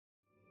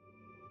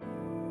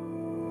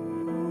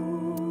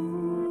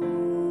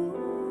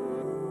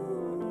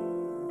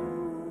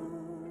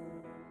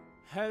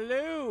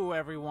Hello,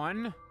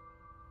 everyone.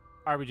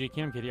 RBG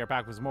Kim Kid here,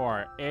 back with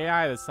more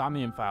AI, the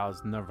Somnium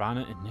Files,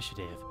 nirvanA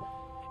Initiative.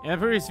 In the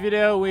previous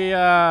video, we,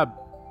 God,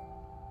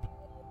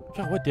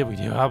 what did we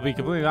do? I'll be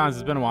completely honest,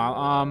 it's been a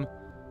while.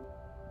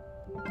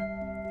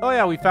 Oh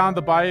yeah, we found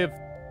the body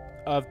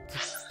of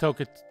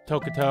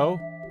Tokito,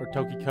 or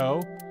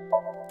Tokiko.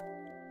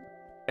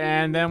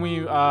 And then we,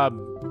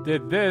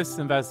 did this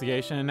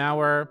investigation, and now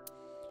we're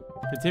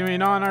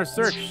continuing on our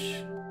search.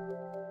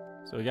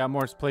 So we got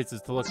more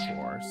places to look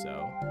for,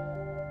 so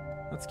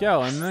let's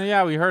go. And then,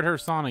 yeah, we heard her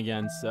song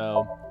again,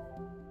 so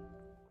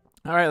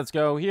all right, let's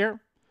go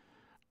here.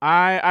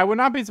 I would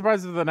not be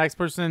surprised if the next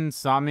person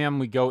Somnium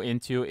we go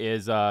into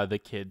is the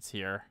kids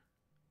here.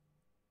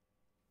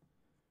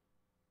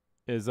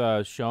 Is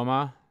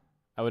Shoma.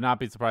 I would not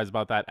be surprised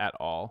about that at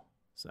all.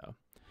 So,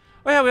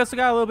 oh yeah, we also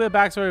got a little bit of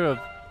backstory of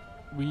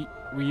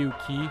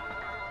Ryuki.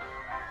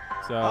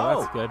 So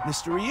that's good.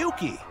 Mr.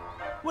 Ryuki,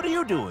 what are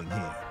you doing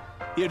here?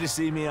 Here to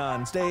see me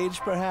on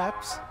stage,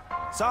 perhaps?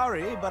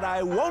 Sorry, but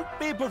I won't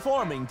be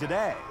performing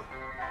today.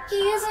 He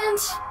isn't.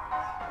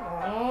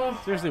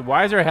 Seriously,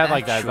 why is her head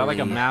like that? Is that like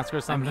a mask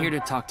or something? I'm here to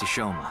talk to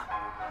Shoma.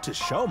 To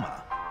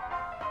Shoma?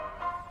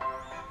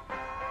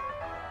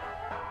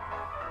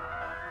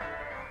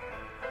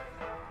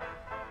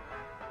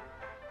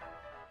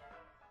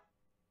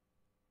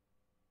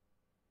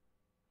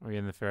 Are we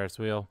in the Ferris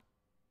wheel?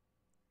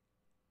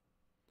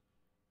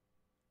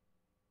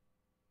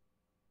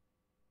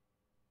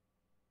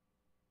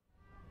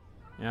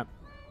 Yep.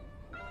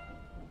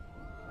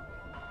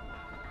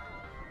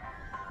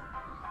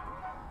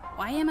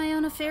 Why am I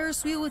on a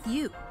Ferris wheel with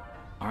you?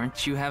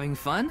 Aren't you having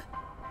fun?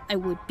 I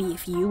would be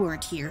if you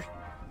weren't here.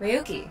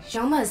 Ryuki,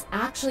 Shoma is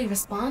actually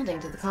responding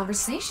to the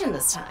conversation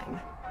this time.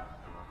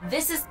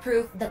 This is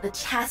proof that the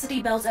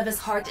chastity belt of his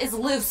heart is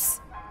loose.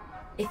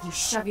 If you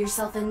shove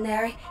yourself in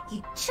there,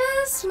 he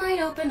just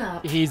might open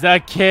up. He's a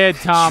kid,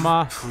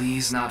 Tama.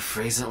 Please not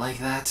phrase it like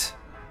that.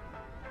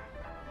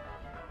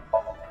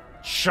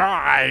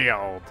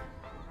 Child.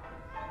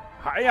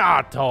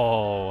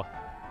 Hayato.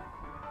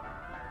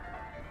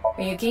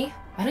 Ryuki,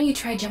 why don't you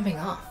try jumping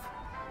off?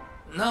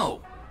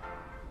 No.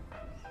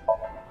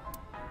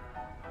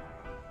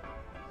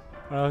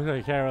 Well, looks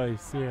like I can't really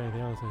see anything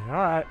else.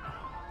 Alright.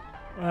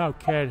 Oh,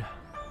 kid.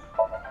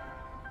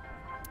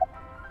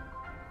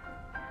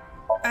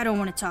 I don't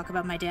want to talk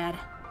about my dad.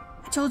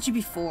 I told you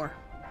before.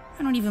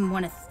 I don't even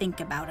want to think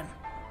about him.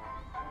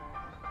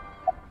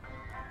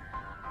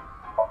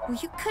 Will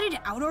you cut it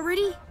out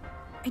already?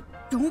 I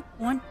don't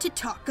want to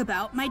talk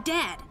about my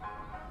dad.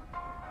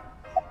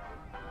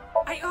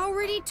 I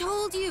already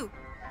told you.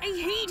 I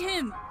hate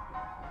him.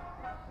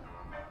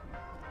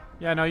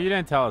 Yeah, no, you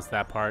didn't tell us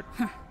that part.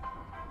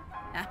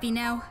 Happy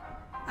now?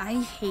 I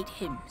hate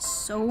him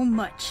so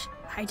much,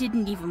 I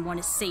didn't even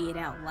want to say it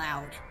out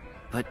loud.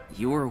 But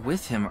you were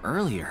with him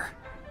earlier.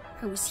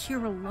 I was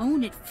here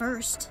alone at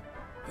first.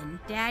 Then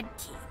Dad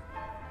came.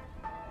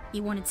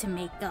 He wanted to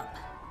make up.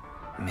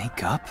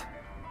 Make up?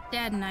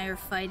 Dad and I are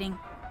fighting.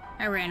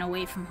 I ran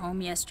away from home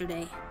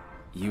yesterday.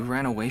 You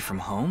ran away from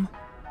home?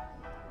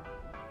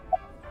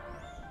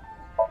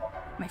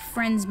 My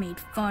friends made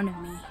fun of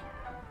me.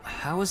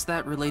 How is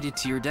that related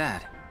to your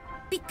dad?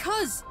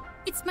 Because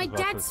it's my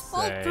dad's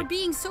fault for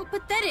being so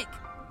pathetic.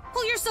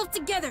 Pull yourself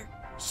together.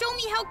 Show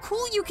me how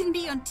cool you can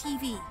be on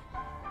TV.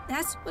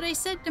 That's what I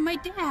said to my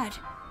dad.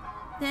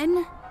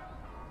 Then...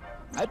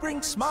 I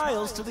bring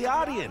smiles to the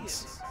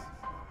audience.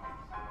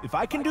 If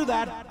I can do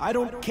that, I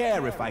don't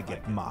care if I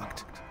get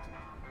mocked.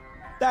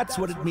 That's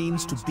what it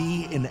means to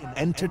be an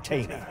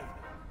entertainer.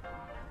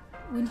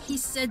 When he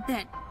said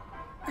that,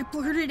 I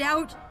blurted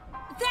out,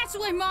 "That's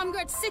why Mom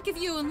got sick of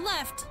you and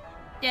left."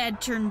 Dad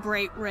turned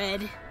bright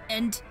red,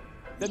 and...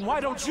 Then why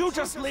don't you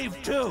just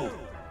leave too?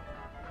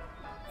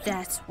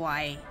 That's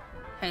why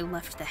I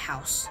left the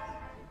house.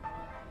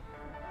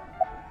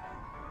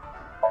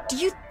 Do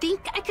you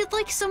think I could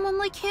like someone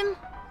like him?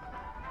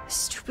 A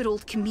stupid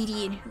old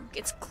comedian who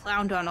gets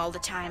clowned on all the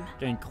time.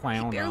 Getting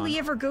clowned on. He barely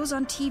ever goes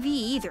on TV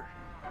either.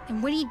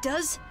 And when he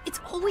does,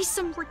 it's always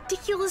some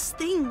ridiculous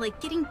thing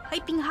like getting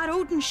piping hot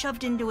Odin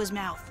shoved into his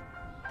mouth.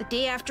 The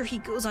day after he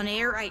goes on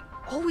air, I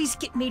always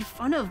get made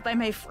fun of by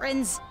my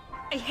friends.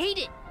 I hate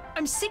it.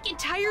 I'm sick and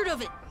tired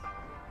of it.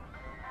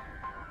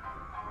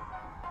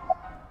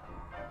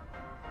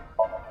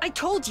 I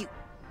told you,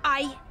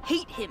 I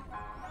hate him.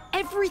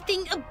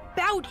 Everything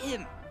about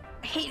him.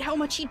 I hate how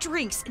much he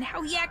drinks and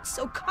how he acts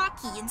so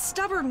cocky and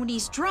stubborn when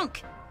he's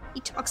drunk. He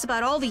talks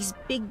about all these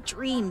big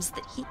dreams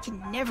that he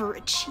can never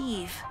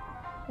achieve.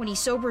 When he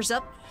sobers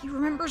up, he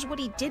remembers what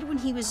he did when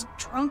he was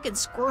drunk and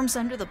squirms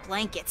under the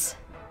blankets.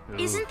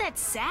 Isn't that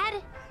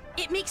sad?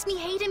 It makes me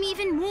hate him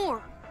even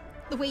more.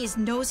 The way his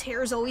nose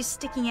hair is always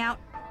sticking out,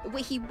 the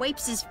way he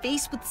wipes his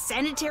face with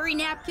sanitary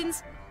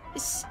napkins,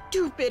 his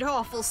stupid,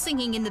 awful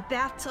singing in the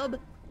bathtub.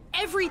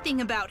 Everything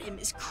about him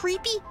is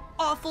creepy,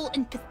 awful,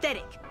 and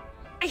pathetic.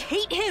 I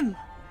hate him!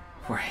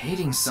 For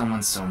hating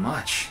someone so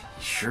much,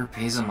 he sure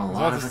pays him a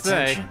lot of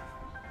attention.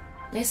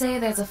 They say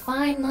there's a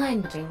fine line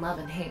between love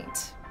and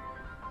hate.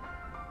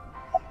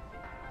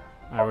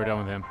 Alright, we're done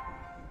with him.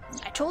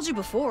 I told you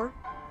before.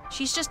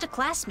 She's just a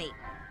classmate.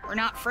 We're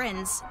not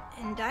friends,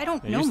 and I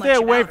don't know You much stay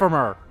away about from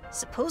her.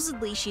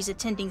 Supposedly, she's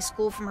attending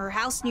school from her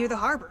house near the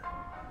harbor.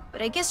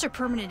 But I guess her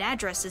permanent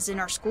address is in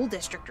our school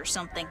district or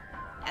something.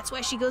 That's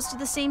why she goes to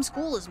the same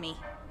school as me.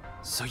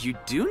 So you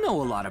do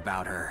know a lot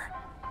about her.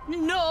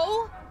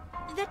 No!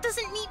 That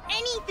doesn't mean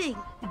anything!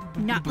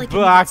 Not like I'm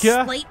Baka.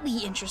 even slightly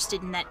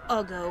interested in that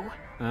Uggo.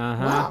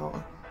 Uh-huh.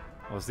 Well,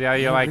 We'll see how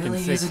you like in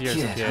really 6 is a years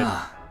kid, a kid.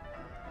 huh?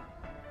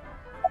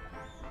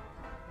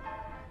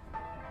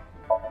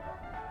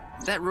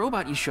 That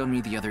robot you showed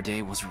me the other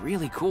day was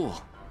really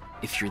cool.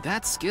 If you're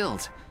that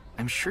skilled,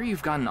 I'm sure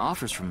you've gotten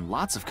offers from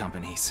lots of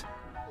companies.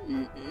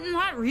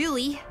 Not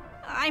really.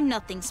 I'm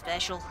nothing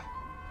special.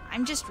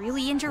 I'm just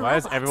really into Why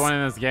is robots. everyone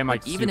in this game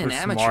like Even super an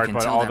amateur smart, can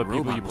but tell all that the people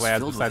robot you was play as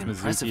filled with besides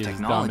impressive Mizuki is dumb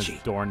technology. as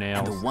doornails?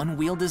 And the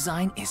one-wheel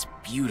design is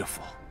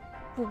beautiful.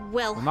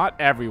 Well, Well, not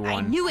everyone.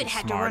 I knew it is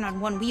had smart. to run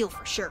on one wheel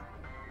for sure.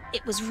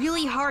 It was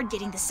really hard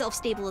getting the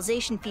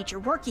self-stabilization feature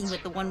working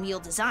with the one-wheel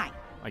design.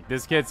 Like,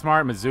 this kid's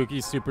smart,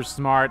 Mizuki's super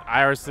smart,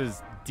 Iris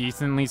is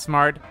decently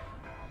smart.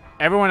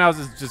 Everyone else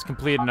is just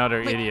complete and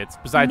utter But idiots,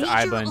 besides major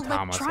Aiba and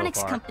Tama so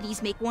electronics far.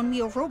 companies make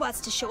one-wheel robots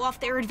to show off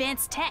their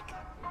advanced tech.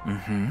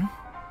 Mm-hmm.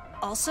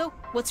 Also,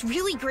 what's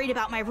really great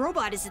about my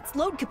robot is its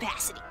load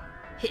capacity.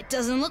 It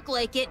doesn't look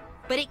like it,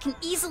 but it can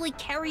easily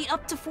carry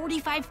up to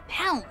 45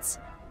 pounds.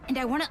 And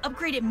I want to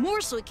upgrade it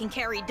more so it can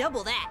carry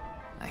double that.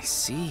 I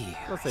see.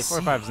 Let's I say see.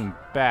 45 isn't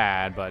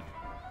bad, but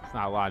it's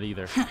not a lot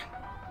either.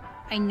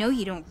 I know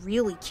you don't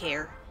really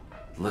care.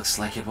 Looks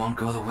like it won't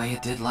go the way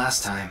it did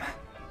last time.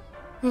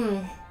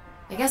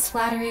 I guess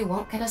flattery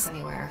won't get us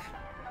anywhere.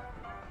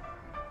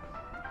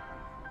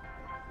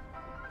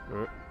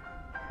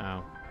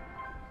 Oh.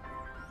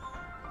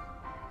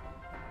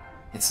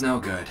 It's no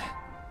good.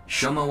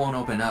 Shoma won't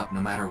open up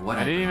no matter what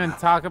I didn't bring even up.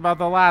 talk about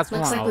the last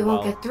Looks one. like Oh, we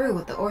won't well. get through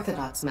with the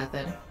orthodox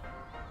method.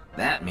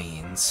 That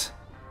means...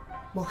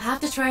 We'll have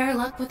to try our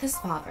luck with his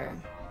father.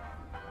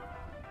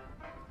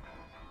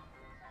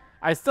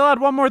 I still had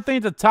one more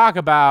thing to talk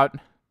about.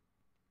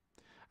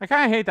 I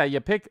kind of hate that. You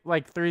pick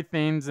like 3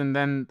 things and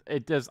then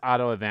it just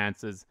auto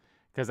advances.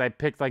 Because I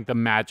picked like the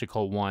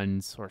magical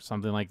ones or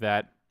something like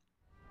that.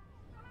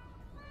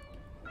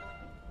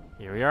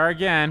 Here we are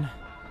again.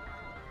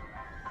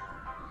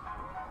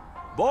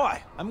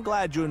 Boy, I'm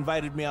glad you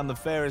invited me on the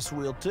Ferris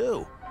wheel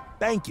too.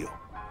 Thank you.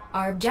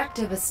 Our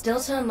objective is still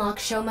to unlock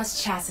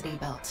Shoma's chastity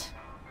belt.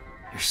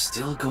 You're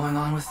still going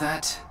on with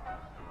that?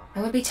 It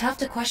would be tough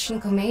to question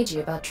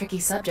Komeiji about tricky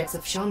subjects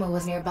if Shoma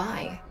was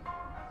nearby.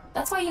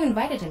 That's why you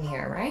invited him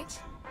here, right?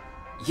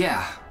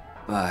 Yeah,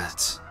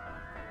 but...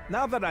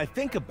 Now that I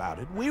think about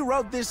it, we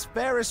rode this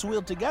Ferris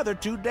wheel together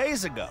 2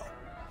 days ago.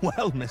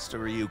 Well, Mr.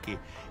 Ryuki,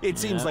 it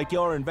seems Yeah. like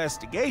your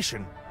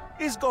investigation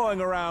is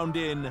going around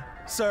in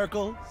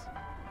circles.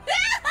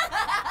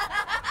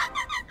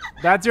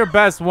 That's your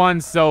best one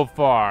so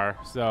far.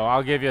 So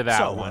I'll give you that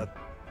So, one.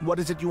 what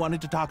is it you wanted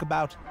to talk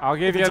about? I'll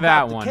give If you it's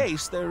that about one. the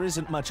case, there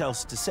isn't much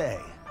else to say.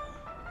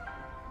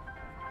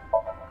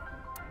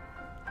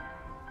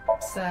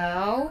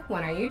 So,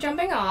 when are you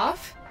jumping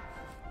off?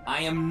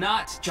 I am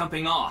not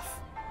jumping off.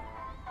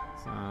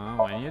 So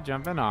when are you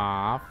jumping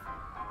off?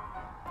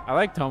 I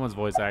like Toma's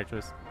voice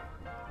actress.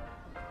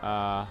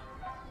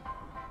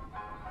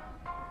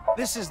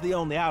 This is the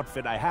only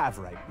outfit I have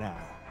right now.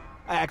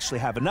 I actually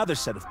have another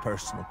set of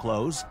personal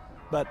clothes,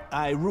 but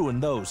I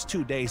ruined those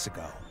 2 days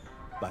ago.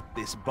 But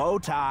this bow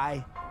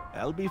tie,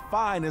 that'll be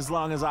fine as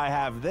long as I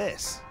have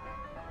this.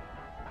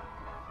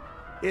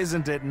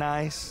 Isn't it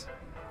nice?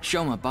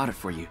 Shoma bought it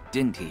for you,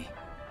 didn't he?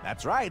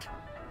 That's right.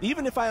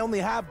 Even if I only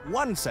have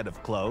one set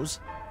of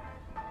clothes.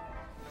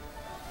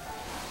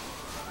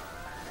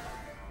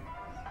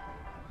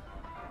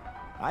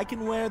 I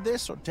can wear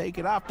this or take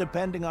it off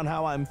depending on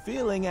how I'm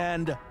feeling,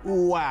 and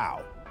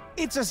wow.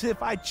 It's as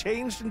if I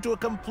changed into a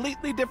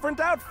completely different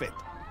outfit.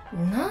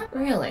 Not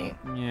really.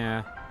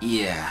 Yeah.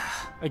 Yeah.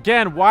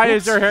 Again, why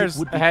is Oops, your hair it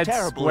would be head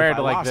terrible squared if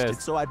I like lost this?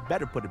 It, so I'd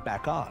better put it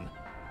back on.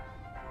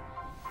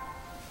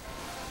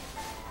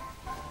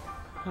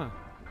 Huh.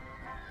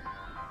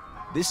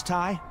 This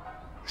tie,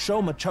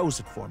 Shoma chose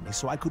it for me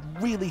so I could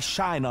really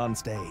shine on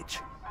stage.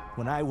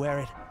 When I wear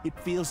it, it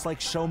feels like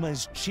Shoma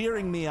is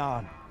cheering me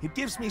on. It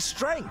gives me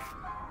strength.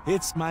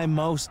 It's my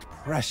most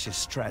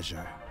precious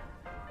treasure.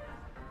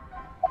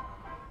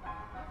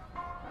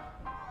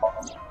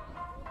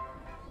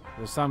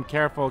 There's some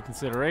careful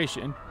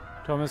consideration.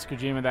 Told Mr.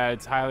 Kojima that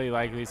it's highly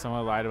likely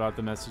someone lied about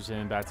the message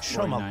and that's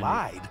Shoma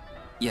lied?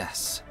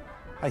 Yes.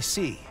 I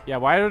see. Yeah,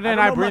 why didn't don't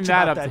I know bring much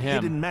that about up to that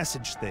him? hidden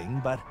message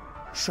thing, but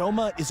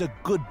Shoma is a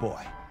good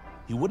boy.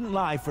 He wouldn't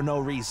lie for no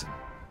reason.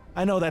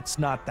 I know that's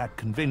not that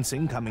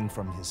convincing coming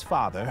from his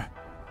father,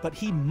 but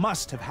he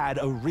must have had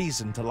a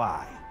reason to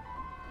lie.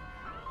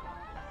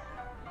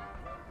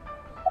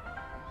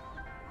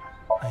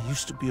 I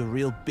used to be a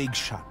real big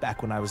shot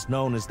back when I was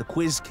known as the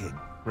Quiz King,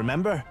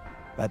 remember?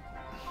 But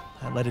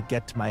I let it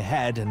get to my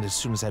head, and as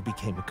soon as I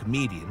became a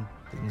comedian,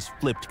 things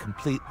flipped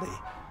completely.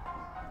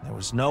 There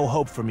was no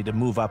hope for me to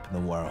move up in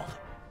the world.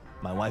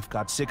 My wife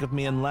got sick of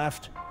me and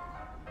left,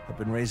 I've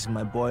been raising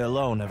my boy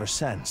alone ever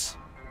since.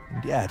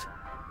 And yet...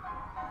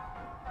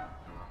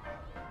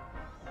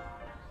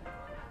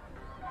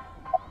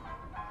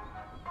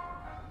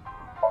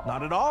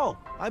 Not at all.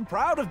 I'm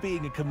proud of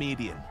being a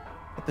comedian.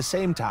 At the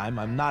same time,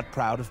 I'm not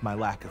proud of my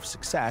lack of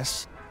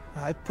success.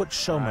 I've put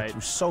Shoma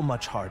through so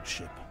much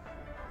hardship.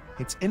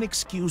 It's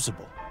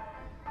inexcusable.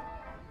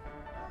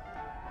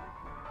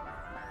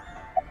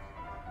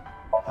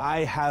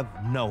 I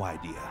have no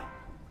idea.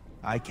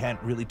 I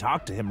can't really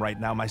talk to him right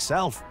now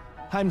myself.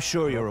 I'm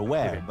sure you're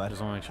aware, but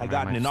I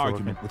got in an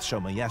argument with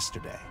Shoma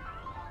yesterday.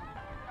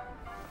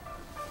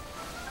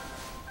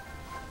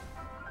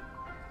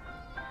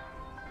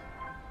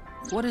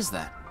 What is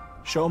that?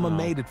 Shoma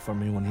made it for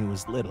me when he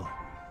was little,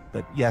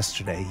 but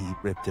yesterday he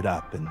ripped it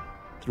up and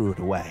threw it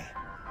away.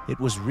 It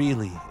was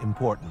really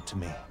important to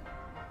me.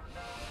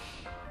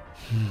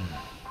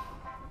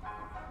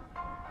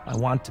 I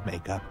want to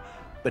make up,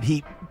 but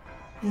he...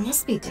 It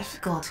must be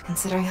difficult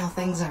considering how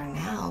things are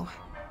now.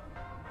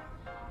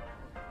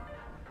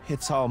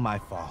 It's all my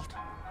fault.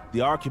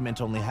 The argument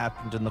only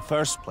happened in the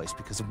first place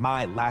because of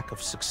my lack of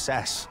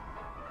success.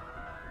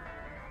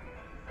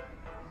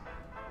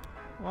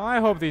 Well,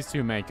 I hope these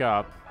two make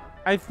up.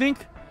 I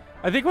think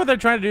what they're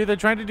trying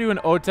to do an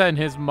Ota and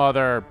his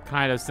mother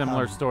kind of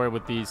similar story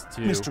with these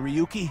two. Mr.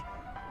 Ryuki,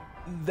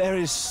 there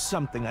is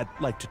something I'd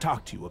like to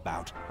talk to you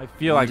about. I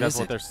feel like that's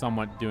what they're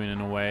somewhat doing in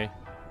a way.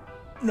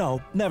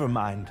 No, never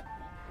mind.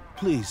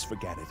 Please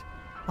forget it.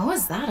 What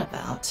was that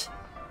about?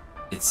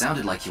 It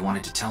sounded like you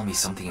wanted to tell me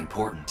something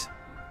important.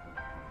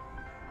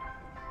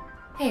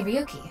 Hey,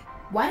 Ryuki,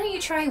 why don't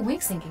you try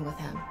wink syncing with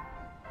him?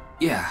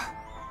 Yeah,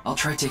 I'll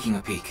try taking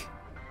a peek.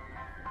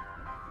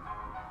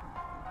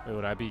 Wait,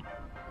 would I be...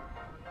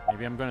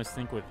 Maybe I'm gonna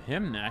sync with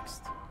him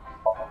next.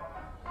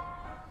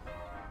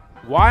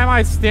 Why am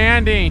I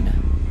standing?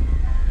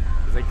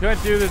 Because I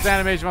couldn't do this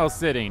animation while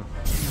sitting.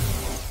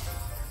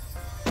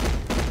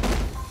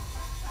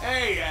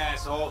 Hey,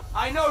 asshole.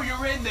 I know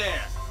you're in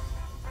there.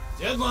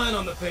 Deadline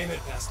on the payment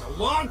passed a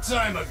long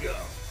time ago.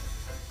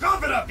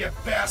 Cough it up, you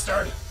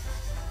bastard!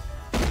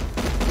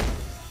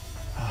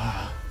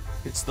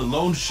 It's the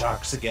loan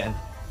sharks again.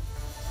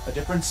 A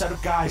different set of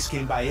guys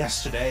came by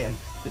yesterday and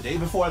the day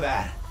before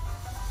that.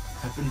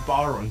 I've been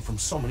borrowing from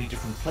so many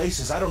different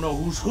places, I don't know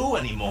who's who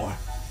anymore.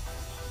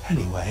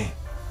 Anyway,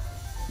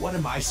 what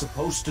am I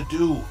supposed to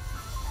do?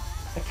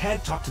 I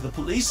can't talk to the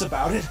police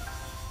about it.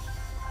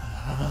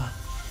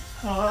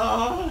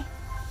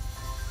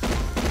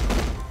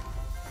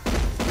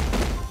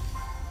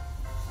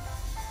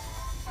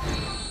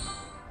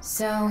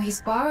 So,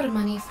 he's borrowed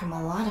money from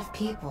a lot of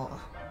people.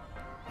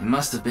 He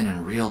must have been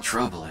in real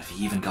trouble if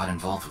he even got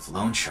involved with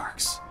loan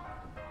sharks.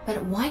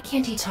 But why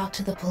can't he talk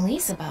to the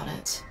police about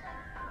it?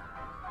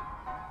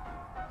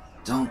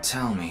 Don't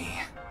tell me.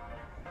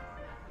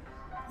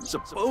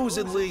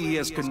 Supposedly he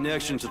has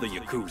connection to the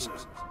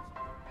Yakuza.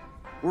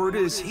 Word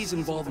is he's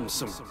involved in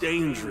some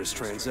dangerous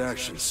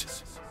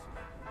transactions.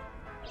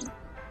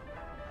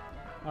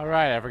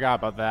 Alright, I forgot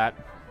about that.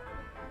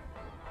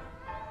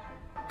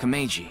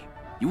 Kameji,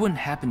 you wouldn't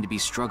happen to be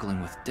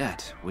struggling with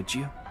debt, would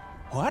you?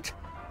 What?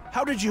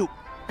 How did you...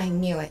 I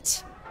knew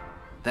it.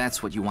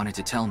 That's what you wanted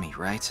to tell me,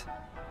 right?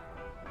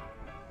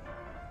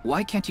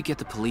 Why can't you get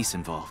the police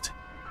involved?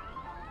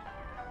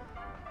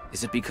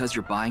 Is it because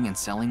you're buying and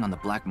selling on the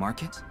black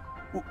market?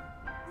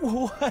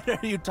 What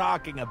are you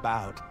talking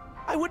about?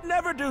 I would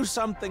never do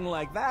something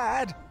like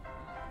that.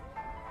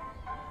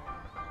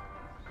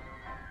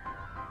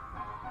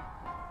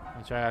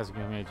 I'll try asking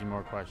Kameji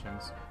more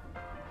questions.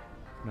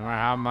 No matter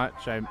how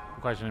much I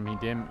question him, he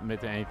didn't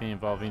admit to anything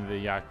involving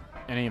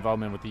any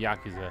involvement with the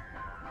Yakuza.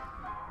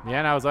 In the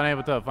end, I was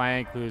unable to find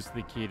any clues to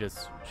the key to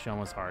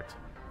Shoma's heart.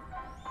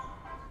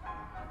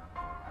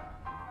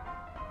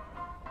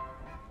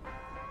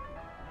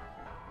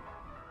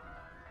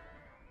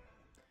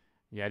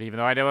 Yet, even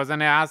though I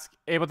wasn't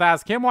able to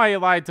ask him why he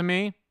lied to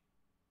me.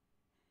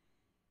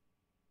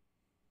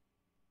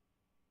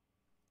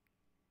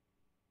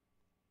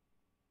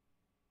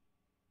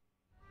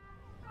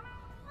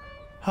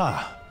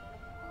 Huh.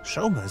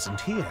 Shoma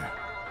isn't here.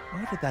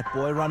 Where did that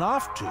boy run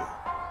off to?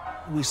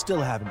 We still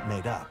haven't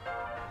made up.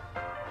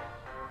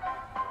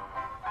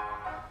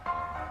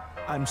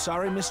 I'm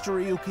sorry, Mr.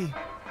 Ryuki.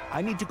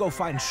 I need to go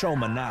find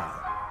Shoma now.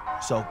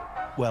 So,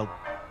 well,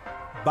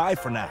 bye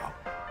for now.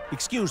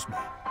 Excuse me.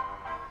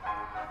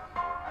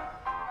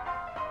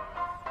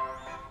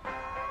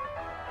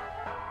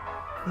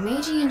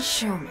 Meiji and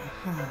Shoma,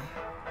 huh?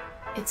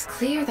 It's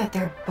clear that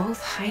they're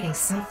both hiding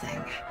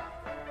something.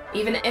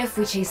 Even if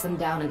we chase them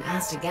down and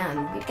asked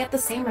again, we'd get the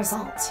same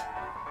result.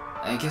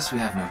 I guess we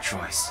have no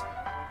choice.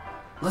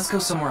 Let's go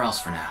somewhere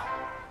else for now.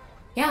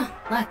 Yeah,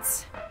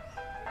 let's.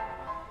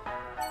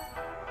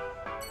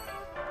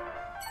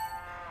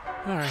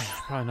 Alright,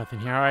 probably nothing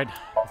here. Alright,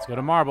 let's go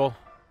to Marble.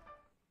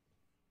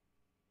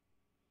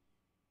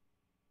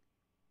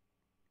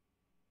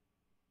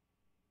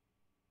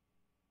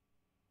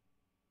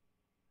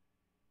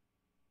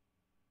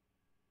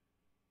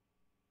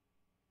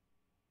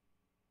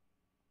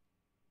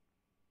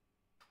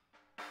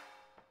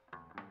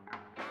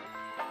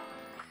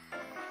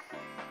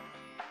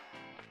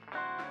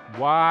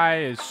 Why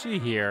is she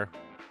here?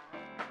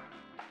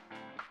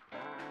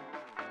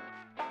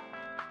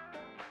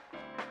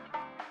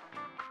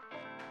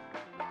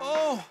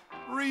 Oh,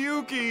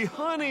 Ryuki,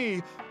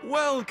 honey,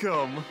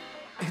 welcome.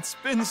 It's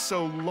been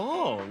so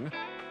long.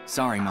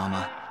 Sorry,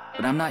 Mama,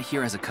 but I'm not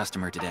here as a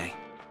customer today.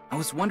 I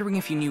was wondering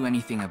if you knew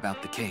anything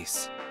about the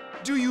case.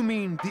 Do you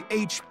mean the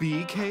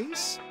HB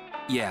case?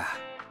 Yeah.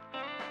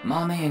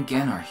 Mame and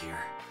Gen are here.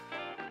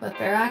 But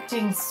they're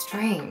acting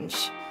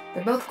strange.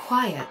 They're both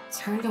quiet,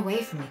 turned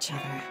away from each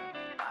other.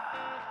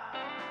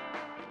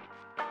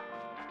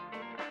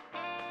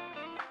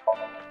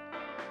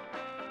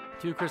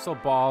 Two crystal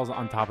balls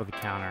on top of the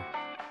counter.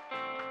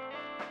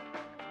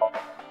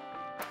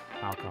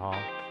 Alcohol.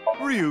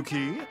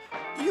 Ryuki,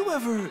 you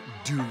ever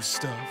do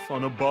stuff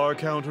on a bar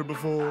counter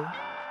before?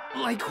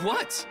 Like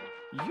what?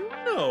 You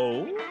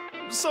know,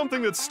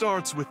 something that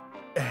starts with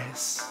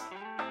S.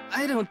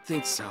 I don't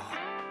think so.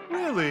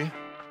 Really?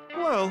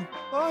 Well,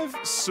 I've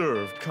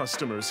served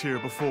customers here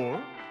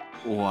before.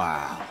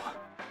 Wow.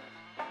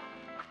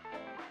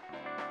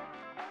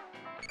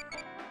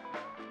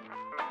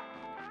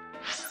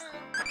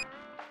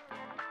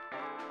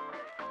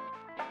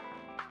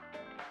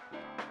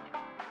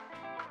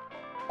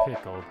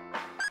 Pickled.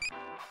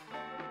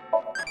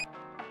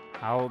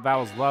 How that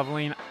was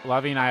loving,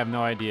 I have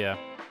no idea.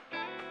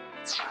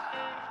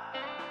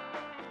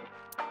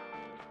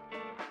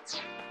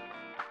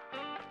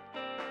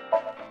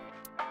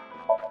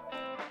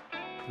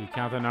 You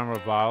count the number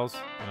of bottles,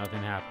 and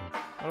nothing happens.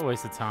 What a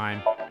waste of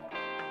time.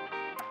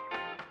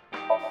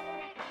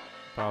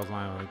 Bottles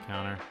lying on the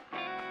counter.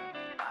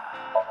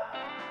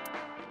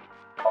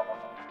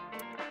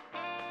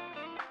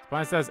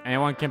 Spine says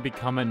anyone can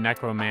become a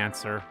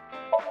necromancer.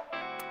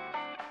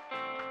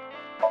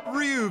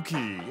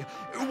 Ryuki,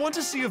 want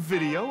to see a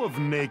video of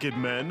naked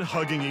men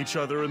hugging each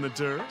other in the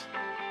dirt?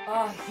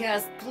 Oh,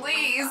 yes,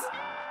 please!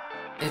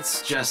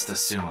 It's just a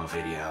sumo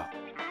video.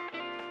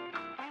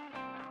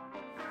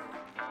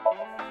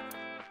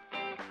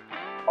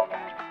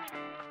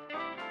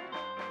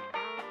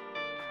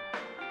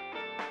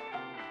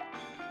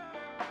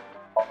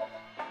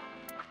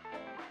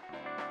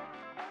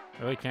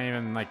 I really can't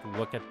even, like,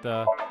 look at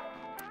the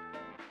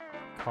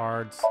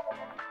cards.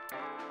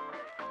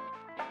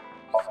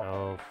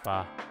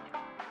 Sofa.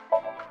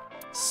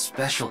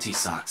 Specialty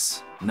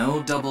socks.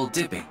 No double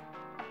dipping.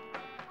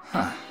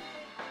 Huh.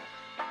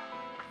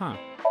 Huh.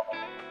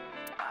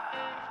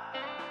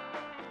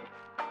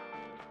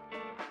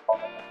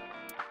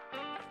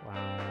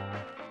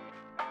 Wow.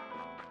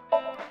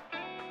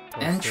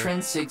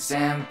 Entrance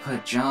exam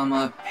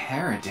pajama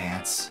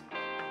paradance.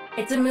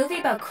 It's a movie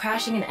about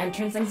crashing an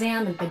entrance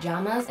exam in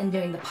pajamas and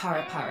doing the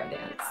para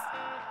dance.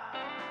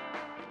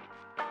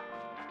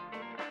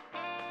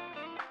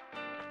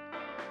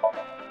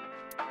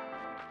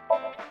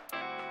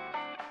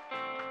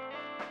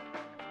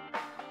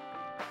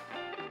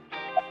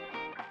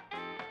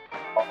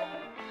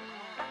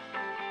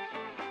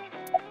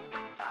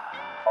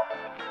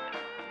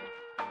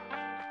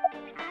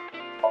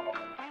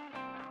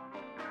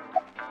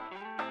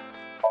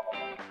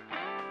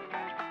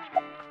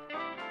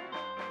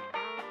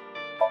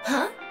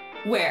 Huh?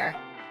 Where?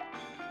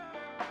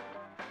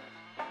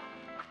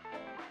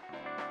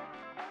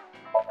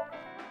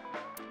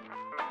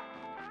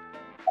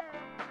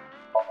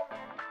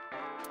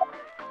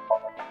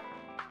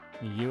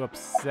 You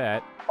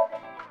upset?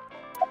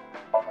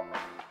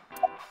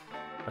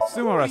 A sumo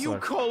Who are wrestler. you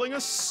calling a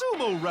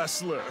sumo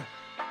wrestler?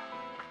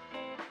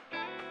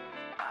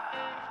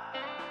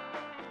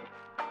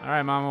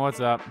 Alright, Mama, what's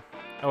up?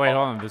 Oh, wait,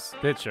 hold on. This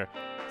picture.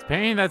 It's a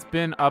painting that's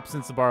been up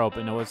since the bar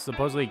opened. It was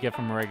supposedly a gift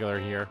from a regular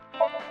here.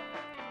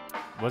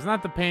 Wasn't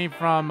that the painting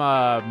from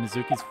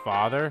Mizuki's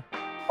father?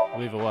 I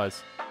believe it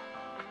was.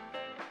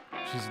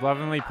 She's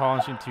lovingly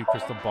polishing two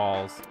crystal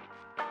balls.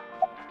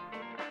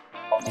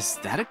 Is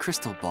that a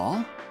crystal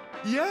ball?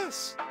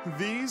 Yes,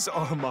 these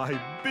are my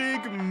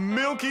big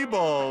milky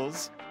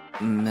balls.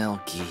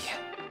 Milky.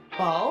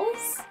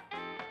 Balls?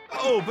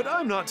 Oh, but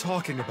I'm not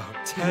talking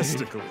about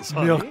testicles,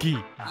 honey. Milky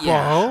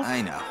Yeah, balls?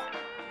 I know.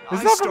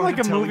 Is I that from like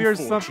a started movie or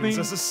telling something? fortunes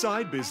as a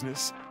side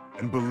business,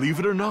 and believe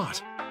it or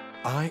not,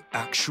 I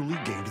actually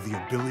gained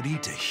the ability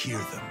to hear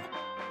them.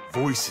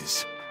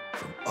 Voices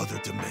from other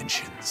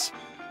dimensions.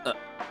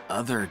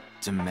 Other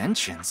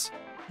dimensions?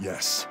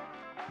 Yes.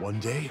 One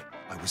day,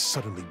 I was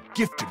suddenly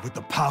gifted with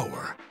the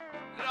power.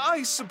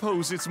 I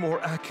suppose it's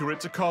more accurate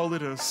to call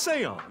it a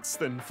seance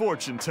than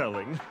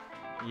fortune-telling.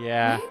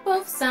 Yeah. They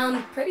both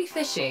sound pretty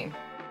fishy.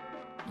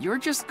 You're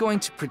just going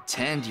to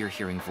pretend you're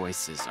hearing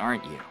voices,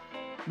 aren't you?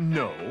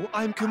 No,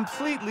 I'm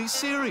completely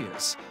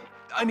serious.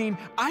 I mean,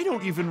 I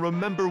don't even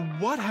remember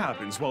what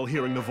happens while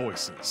hearing the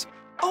voices.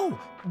 Oh,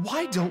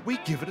 why don't we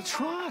give it a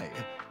try?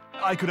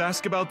 I could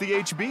ask about the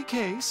HB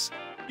case.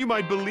 You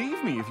might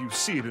believe me if you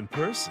see it in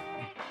person.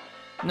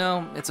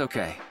 No, it's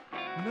okay.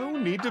 No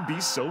need to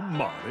be so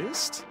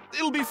modest.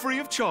 It'll be free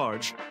of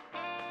charge.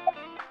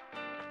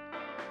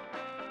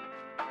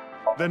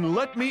 Then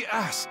let me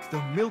ask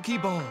the Milky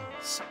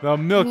Balls. The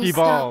Can Milky you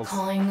Balls. stop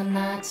calling them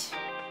that?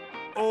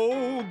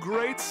 Oh,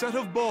 great set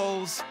of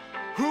balls.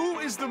 Who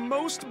is the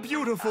most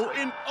beautiful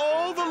in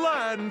all the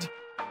land?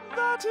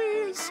 That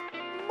is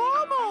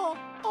Mama,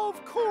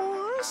 of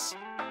course.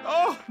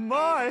 Oh,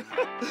 my.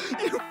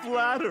 You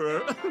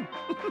flatterer.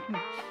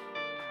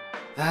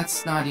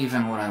 That's not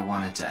even what I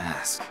wanted to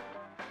ask.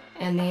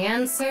 And the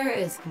answer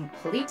is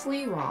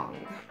completely wrong.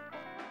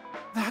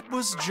 That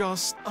was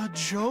just a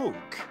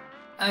joke.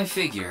 I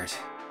figured.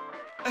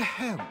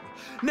 Ahem.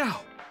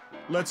 Now,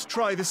 let's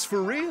try this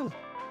for real.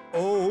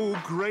 Oh,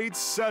 great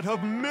set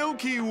of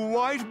milky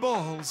white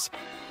balls.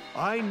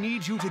 I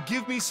need you to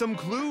give me some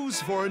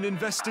clues for an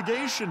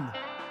investigation.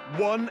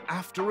 One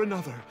after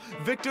another,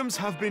 victims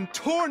have been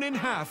torn in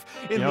half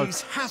in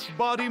these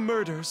half-body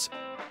murders.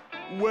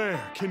 Where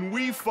can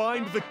we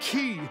find the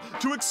key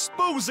to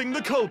exposing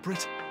the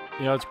culprit?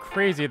 You know, it's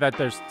crazy that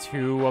there's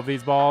 2 of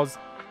these balls.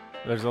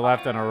 There's a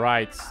left and a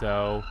right,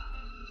 so...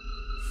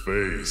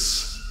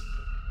 Face.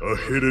 A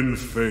hidden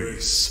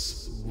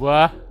face.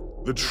 What?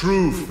 The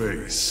true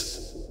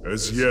face,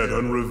 as yet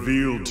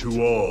unrevealed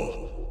to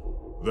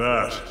all.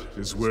 That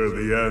is where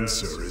the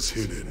answer is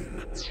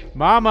hidden.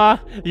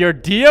 Mama, your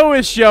Dio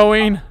is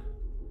showing!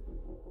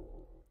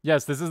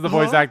 Yes, this is the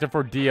voice actor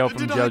for Dio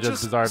from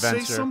JoJo's Bizarre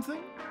Adventure. Say something?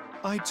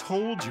 I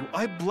told you,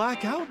 I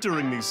black out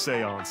during these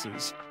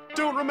seances.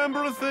 Don't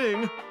remember a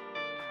thing.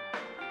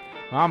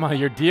 Mama,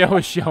 your Dio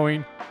is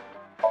showing.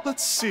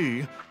 Let's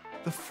see.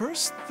 The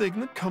first thing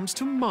that comes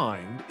to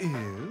mind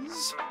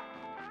is...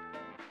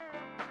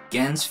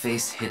 Gen's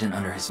face hidden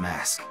under his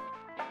mask.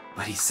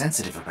 But he's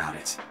sensitive about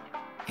it.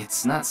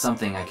 It's not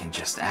something I can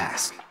just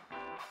ask.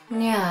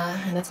 Yeah,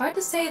 and it's hard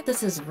to say if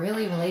this is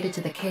really related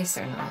to the case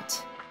or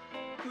not.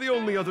 The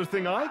only other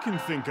thing I can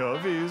think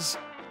of is...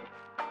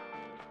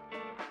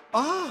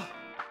 Ah!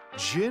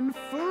 Jin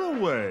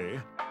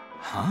Furaway.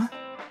 Huh?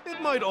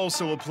 It might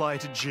also apply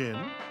to Jin.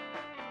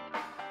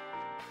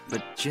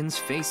 But Jin's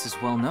face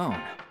is well known.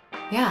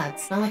 Yeah,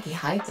 it's not like he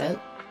hides it.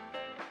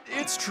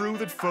 It's true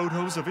that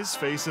photos of his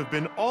face have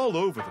been all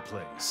over the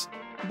place,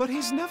 but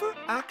he's never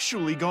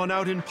actually gone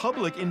out in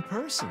public in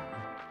person.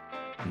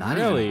 Not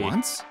Really? even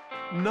once?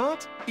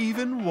 Not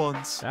even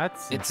once.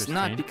 That's It's interesting.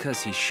 not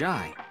because he's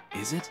shy,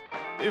 is it?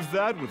 If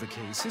that were the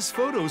case, his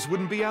photos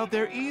wouldn't be out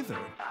there either.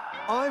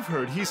 I've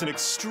heard he's an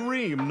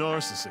extreme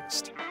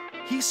narcissist.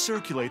 He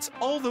circulates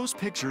all those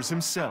pictures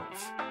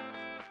himself.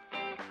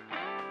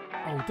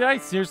 Oh, did I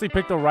seriously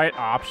pick the right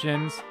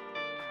options?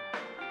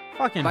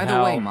 Fucking By hell.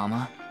 the way,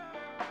 Mama,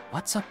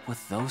 what's up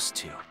with those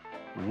 2?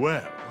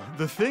 Well,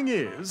 the thing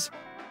is,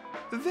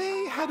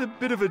 they had a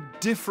bit of a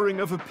differing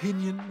of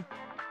opinion.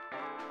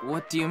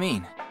 What do you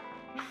mean?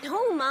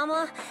 No,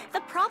 Mama.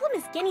 The problem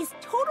is Genny's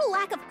total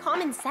lack of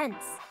common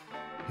sense.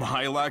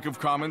 My lack of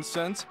common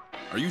sense?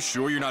 Are you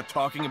sure you're not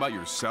talking about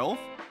yourself?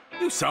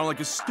 You sound like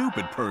a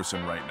stupid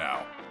person right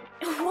now.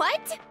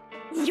 What?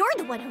 You're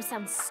the one who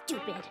sounds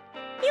stupid.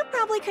 You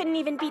probably couldn't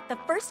even beat the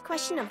first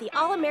question of the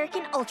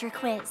All-American Ultra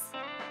Quiz.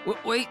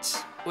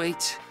 Wait.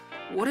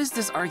 What is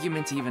this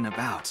argument even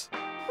about?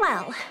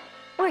 Well,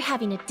 we're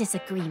having a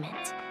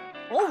disagreement.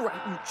 All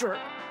right, you jerk.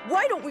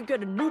 Why don't we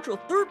get a neutral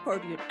third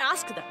party and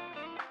ask them?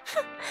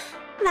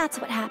 That's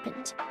what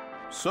happened.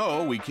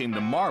 So we came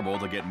to Marble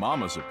to get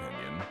Mama's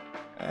opinion,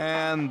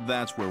 and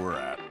that's where we're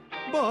at.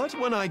 But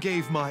when I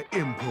gave my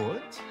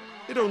input,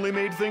 it only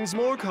made things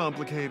more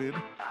complicated.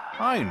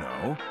 I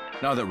know.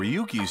 Now that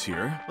Ryuki's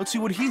here, let's see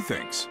what he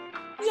thinks.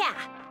 Yeah,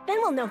 then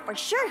we'll know for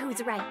sure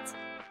who's right.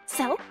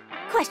 So,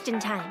 question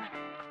time.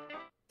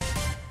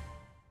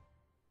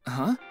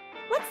 Huh?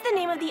 What's the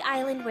name of the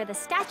island where the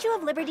Statue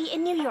of Liberty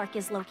in New York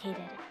is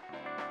located?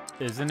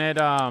 Isn't it,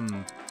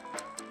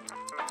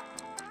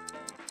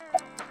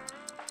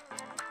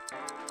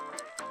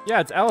 Yeah,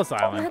 it's Ellis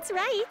Island. That's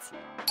right.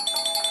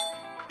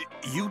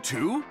 You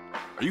too?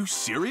 Are you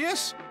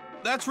serious?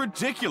 That's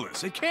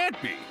ridiculous. It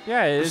can't be.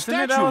 Yeah, The isn't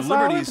it Statue of Ellis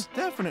Liberty Island? is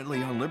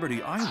definitely on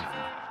Liberty Island.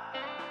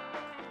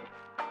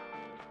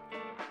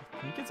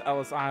 I think it's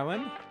Ellis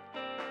Island.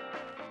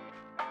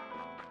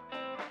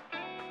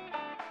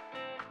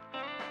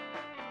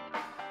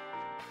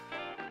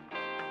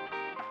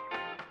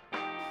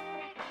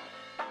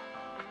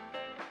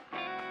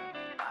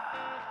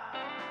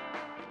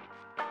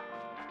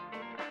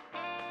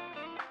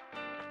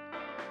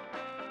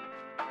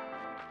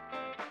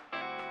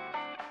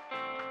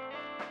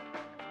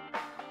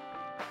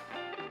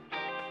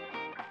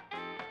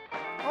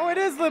 Oh, it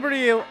is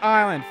Liberty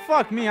Island.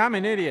 Fuck me, I'm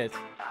an idiot.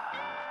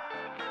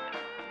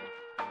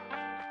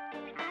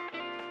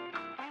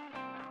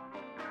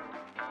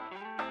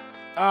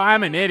 Oh,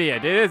 I'm an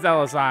idiot. It is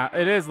Ellis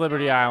Island. It is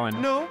Liberty Island.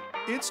 No,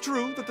 it's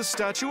true that the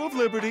Statue of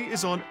Liberty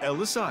is on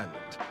Ellis Island.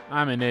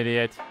 I'm an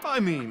idiot. I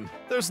mean,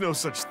 there's no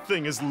such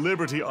thing as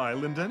Liberty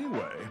Island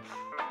anyway.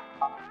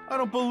 I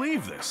don't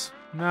believe this.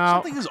 No.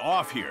 Something is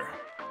off here.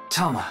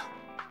 Tama,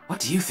 what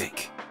do you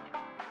think?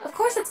 Of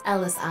course it's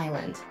Ellis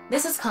Island.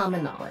 This is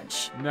common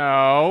knowledge.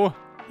 No.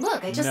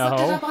 Look, I just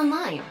looked it up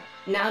online.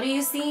 Now do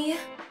you see?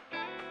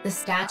 The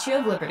Statue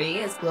of Liberty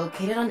is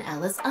located on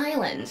Ellis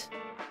Island.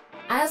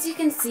 As you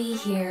can see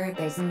here,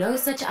 there's no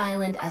such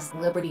island as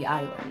Liberty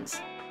Island.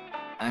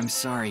 I'm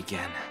sorry,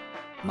 Gen.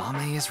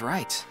 Mame is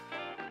right.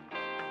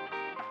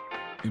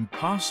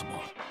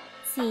 Impossible.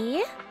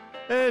 See?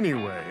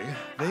 Anyway,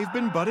 they've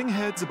been butting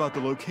heads about the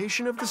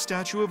location of the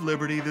Statue of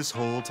Liberty this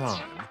whole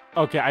time.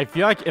 Okay, I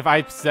feel like if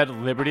I said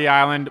Liberty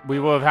Island, we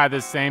would have had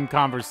the same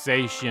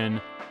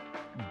conversation,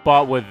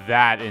 but with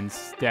that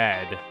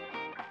instead.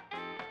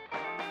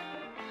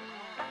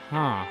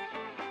 Huh.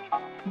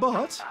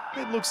 But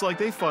it looks like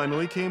they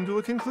finally came to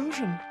a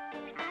conclusion.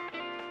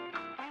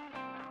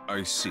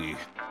 I see.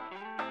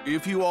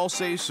 If you all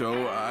say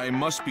so, I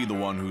must be the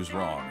one who's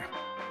wrong.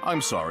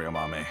 I'm sorry,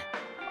 Amame.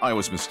 I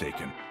was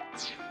mistaken.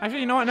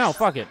 Actually, you know what? No,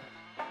 fuck it.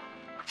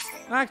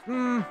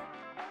 No,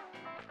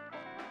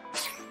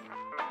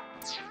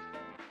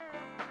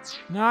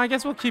 I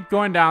guess we'll keep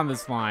going down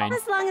this line.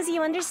 As long as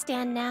you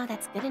understand now,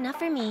 that's good enough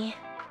for me.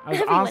 I was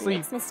Everyone honestly,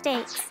 makes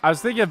mistakes. I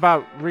was thinking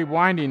about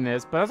rewinding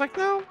this, but I was like,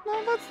 no,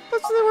 let's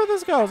see where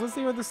this goes. Let's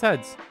see where this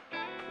heads.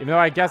 Even though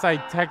I guess I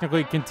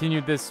technically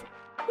continued this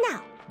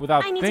Now,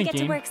 without I need thinking. to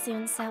get to work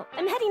soon, so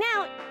I'm heading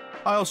out.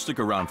 I'll stick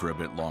around for a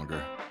bit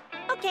longer.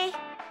 Okay,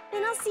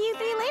 then I'll see you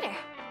three later.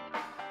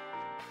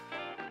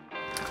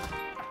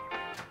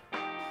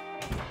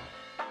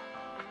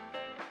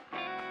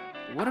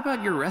 What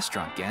about your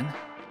restaurant, Gen?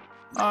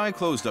 I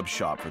closed up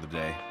shop for the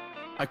day.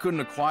 I couldn't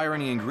acquire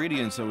any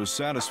ingredients I was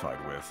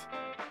satisfied with.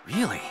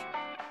 Really?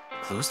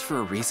 Closed for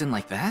a reason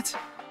like that?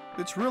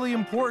 It's really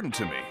important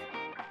to me.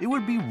 It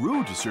would be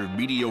rude to serve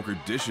mediocre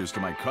dishes to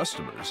my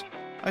customers.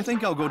 I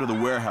think I'll go to the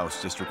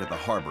warehouse district at the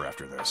harbor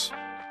after this.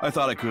 I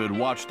thought I could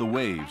watch the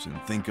waves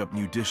and think up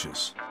new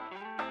dishes.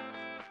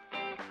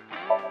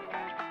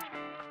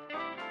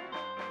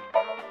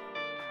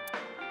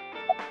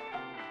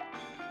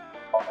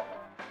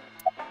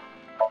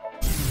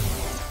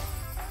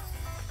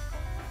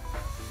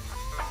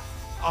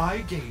 I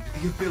gained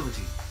the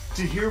ability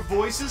to hear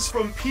voices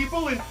from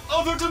people in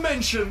other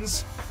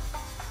dimensions.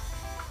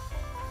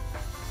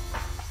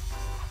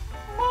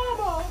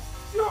 Mama,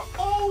 you're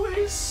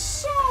always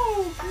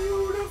so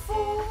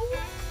beautiful.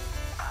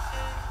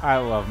 I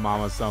love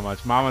Mama so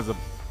much. Mama's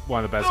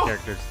one of the best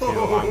characters to do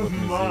along with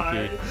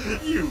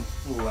Mizuki. You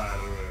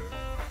flatterer.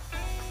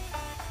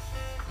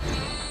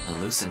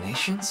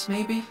 Hallucinations,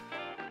 maybe?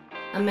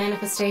 A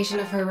manifestation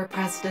of her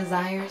repressed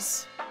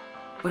desires.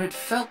 But it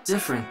felt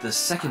different the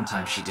second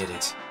time she did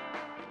it.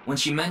 When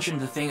she mentioned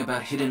the thing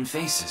about hidden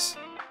faces.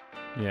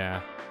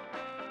 Yeah.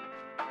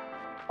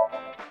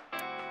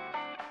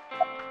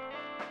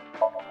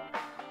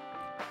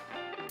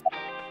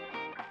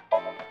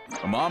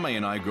 Amame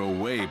and I go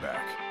way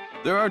back.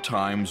 There are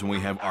times when we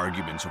have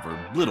arguments over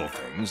little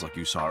things, like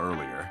you saw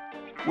earlier.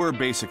 We're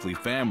basically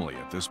family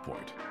at this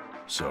point.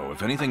 So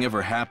if anything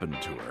ever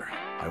happened to her,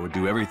 I would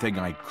do everything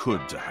I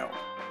could to help.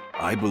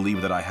 I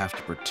believe that I have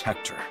to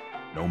protect her,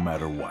 no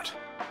matter what.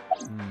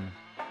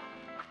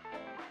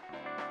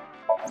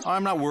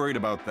 I'm not worried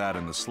about that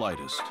in the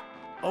slightest.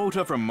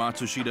 Ota from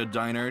Matsushita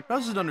Diner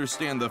doesn't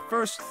understand the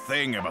first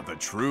thing about the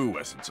true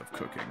essence of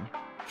cooking.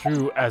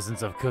 True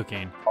essence of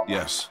cooking.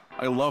 Yes,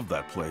 I love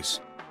that place.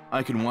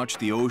 I can watch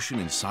the ocean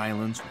in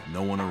silence with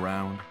no one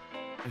around.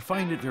 I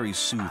find it very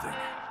soothing.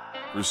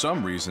 For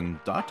some reason,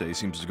 Date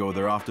seems to go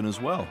there often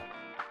as well.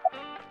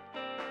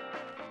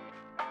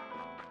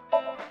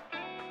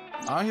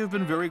 I have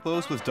been very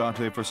close with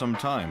Date for some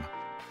time.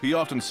 He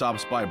often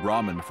stops by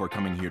Brahmin before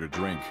coming here to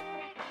drink.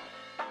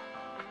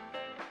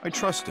 I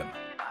trust him.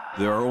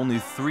 There are only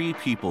 3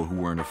 people who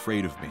weren't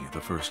afraid of me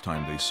the first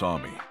time they saw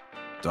me.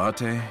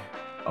 Date,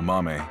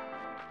 Amame,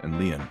 and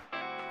Leon.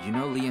 You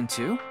know Leon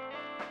too?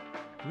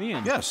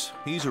 Leon? Yes,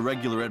 he's a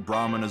regular at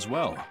Brahmin as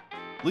well.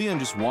 Leon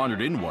just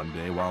wandered in one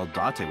day while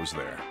Date was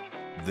there.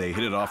 They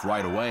hit it off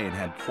right away and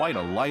had quite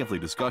a lively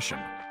discussion.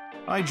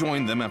 I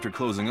joined them after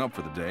closing up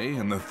for the day,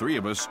 and the 3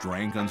 of us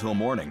drank until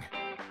morning.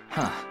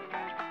 Huh.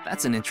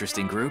 That's an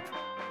interesting group.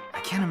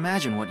 I can't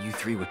imagine what you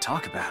 3 would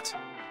talk about.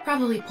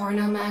 Probably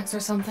porno mags or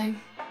something.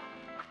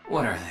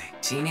 What are they,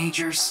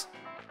 teenagers?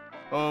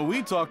 Oh,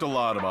 we talked a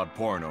lot about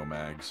porno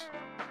mags.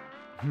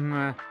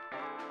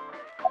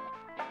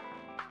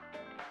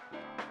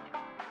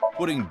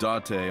 Putting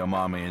Date,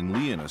 Amame, and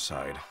Leon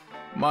aside,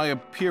 my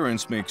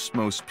appearance makes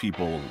most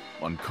people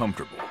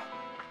uncomfortable.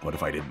 But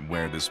if I didn't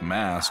wear this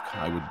mask,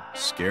 I would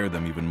scare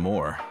them even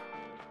more.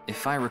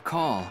 If I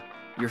recall,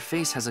 your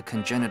face has a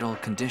congenital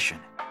condition.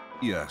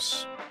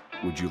 Yes.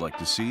 Would you like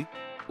to see?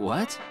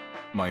 What?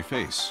 My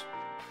face.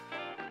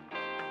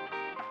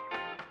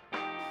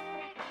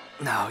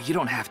 No, you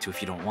don't have to if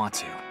you don't want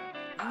to.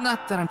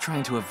 Not that I'm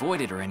trying to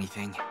avoid it or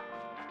anything.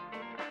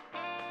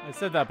 I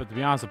said that, but to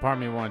be honest, a part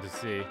of me wanted to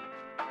see.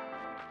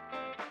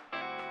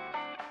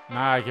 Not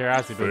out of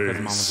curiosity, but because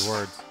of Mama's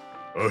words.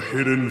 A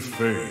hidden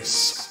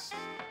face.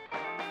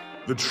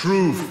 The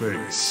true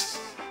face,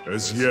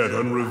 as yet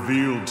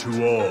unrevealed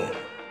to all.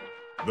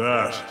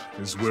 That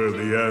is where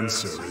the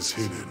answer is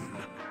hidden.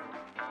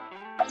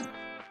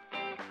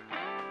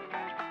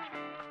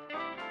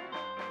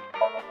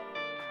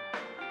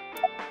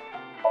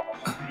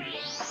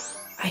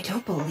 I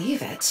don't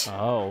believe it.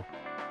 Oh.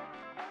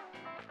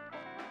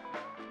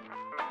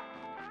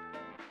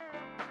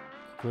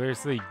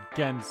 Clearly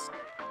Gen's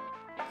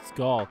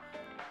skull.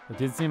 It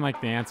did seem like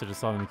the answer to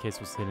solving the case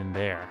was hidden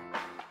there.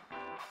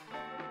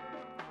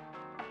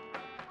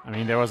 I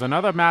mean, there was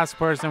another masked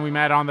person we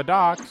met on the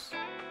docks.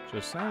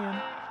 Just saying.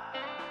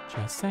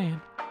 Just saying.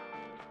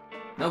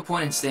 No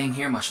point in staying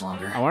here much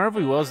longer. I wonder if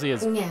we will see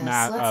his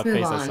Yes, let's move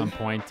face on. at some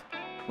point.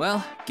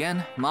 Well,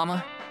 Gen,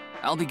 Mama,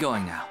 I'll be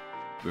going now.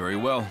 Very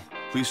well.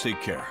 Please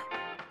take care.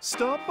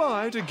 Stop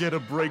by to get a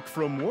break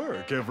from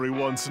work every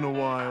once in a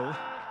while.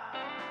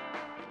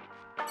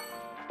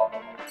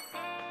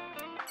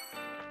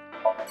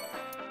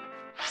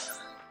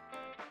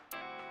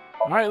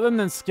 Alright,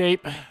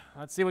 Limnenscape.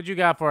 Let's see what you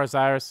got for us,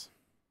 Iris.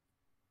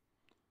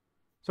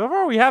 So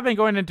far, we have been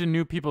going into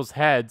new people's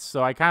heads,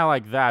 so I kind of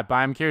like that. But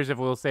I'm curious if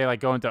we'll say, like,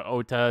 go into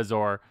Ota's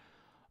or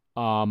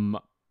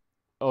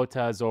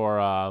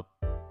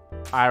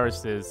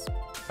Iris's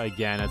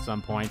again at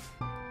some point.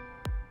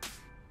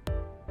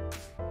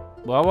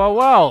 Well, well,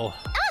 well.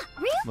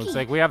 Ryuki, Looks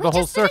like we have the we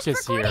whole just finished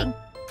circus recording.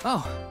 here.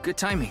 Oh, good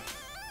timing.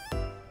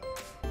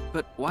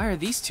 But why are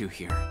these two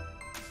here?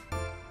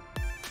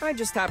 I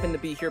just happened to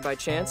be here by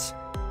chance.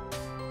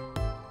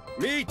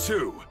 Me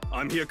too.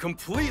 I'm here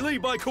completely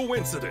by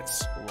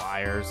coincidence.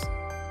 Liars.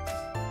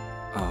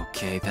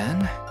 Okay,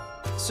 then.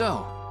 So,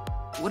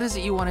 what is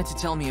it you wanted to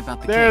tell me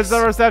about the There's case?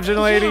 the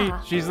reception lady.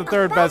 Yeah, She's the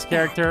third best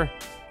character.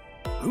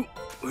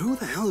 Who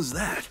the hell is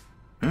that?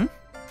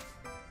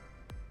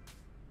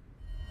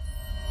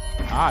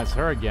 Ah, it's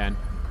her again.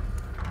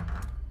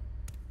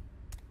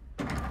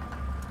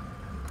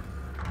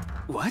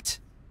 What?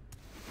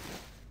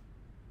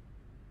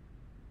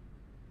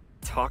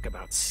 Talk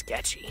about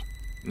sketchy.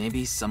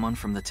 Maybe someone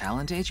from the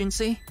talent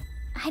agency?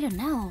 I don't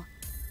know.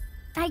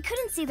 I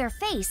couldn't see their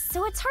face,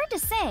 so it's hard to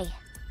say.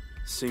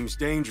 Seems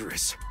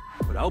dangerous.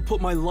 But I'll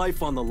put my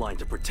life on the line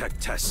to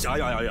protect Tess.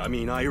 I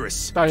mean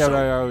Iris. I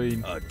So,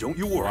 mean, don't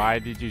you worry. why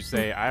did you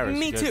say Iris?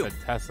 Me You just too. said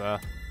Tessa.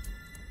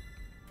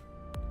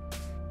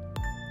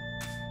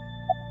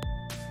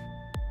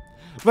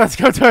 Let's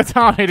go to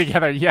Atami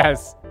together,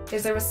 yes.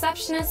 There's a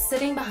receptionist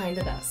sitting behind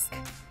the desk.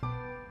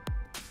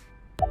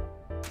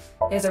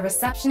 There's a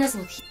receptionist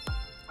with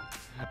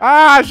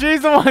Ah,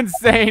 she's the one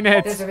saying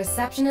it. There's a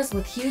receptionist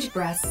with huge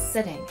breasts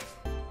sitting.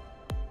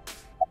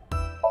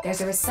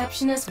 There's a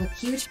receptionist with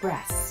huge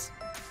breasts.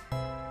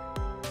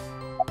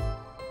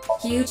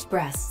 Huge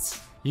breasts.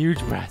 Huge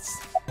breasts.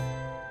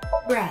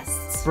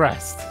 Breasts.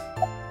 Breast.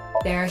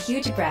 There are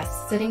huge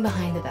breasts sitting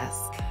behind the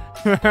desk.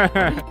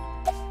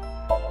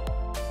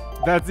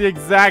 That's the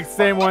exact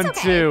same one, It's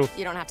okay. too.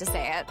 You don't have to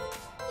say it.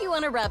 You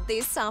want to rub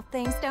these soft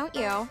things, don't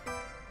you?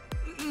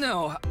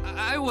 No,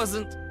 I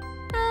wasn't.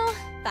 Oh,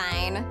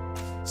 fine.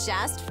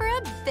 Just for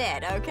a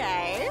bit,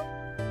 okay?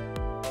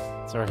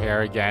 It's her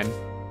hair again.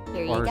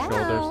 Here or you her go.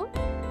 shoulders.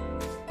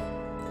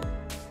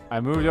 I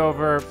moved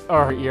over,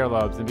 or her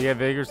earlobes, and began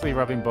vigorously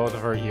rubbing both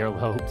of her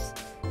earlobes.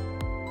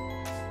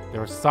 They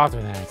were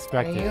softer than I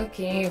expected.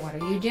 Ryuki, what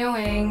are you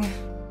doing?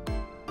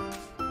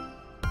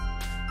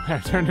 I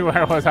turned to where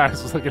I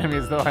was looking at me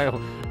as though I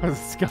was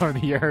scum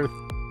of the earth.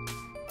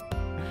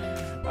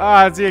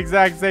 Ah, it's the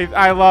exact same.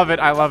 I love it.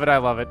 I love it. I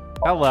love it.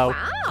 Hello.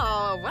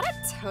 Wow, what a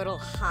total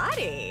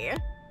hottie.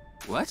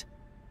 What?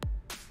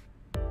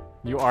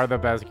 You are the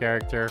best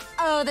character.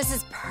 Oh, this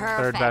is perfect.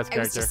 Third best I was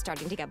character. just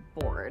starting to get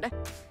bored.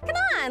 Come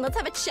on, let's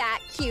have a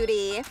chat,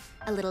 cutie.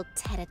 A little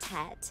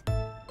tete-a-tete.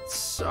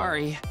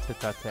 Sorry.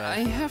 I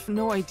have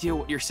no idea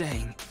what you're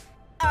saying.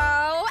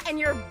 Oh, and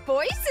your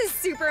voice is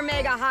super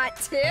mega hot,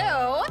 too.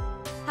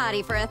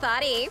 Hottie for a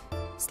thottie.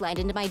 Slide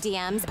into my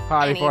DMs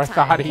Hottie for a anytime,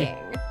 thottie. king.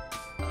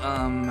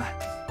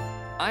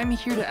 I'm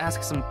here to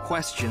ask some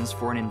questions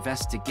for an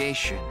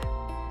investigation.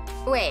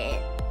 Wait,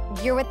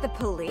 you're with the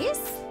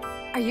police?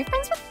 Are you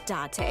friends with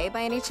Date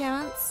by any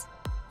chance?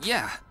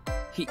 Yeah,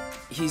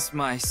 he's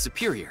my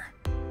superior.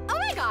 Oh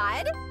my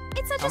god!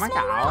 It's such Oh a my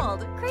small God.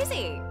 world.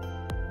 Crazy.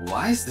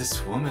 Why is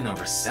this woman a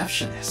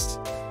receptionist?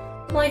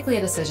 Likely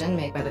a decision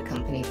made by the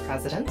company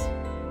president.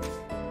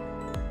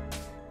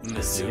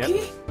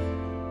 Mizuki?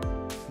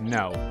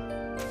 No.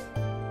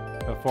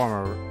 The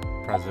former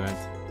president.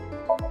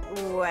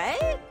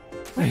 What?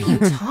 What are you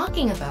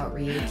talking about,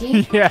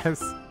 Ryuki?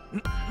 Yes.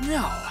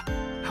 No,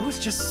 I was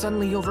just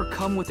suddenly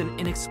overcome with an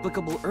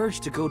inexplicable urge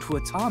to go to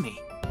Atami.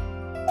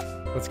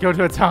 Let's go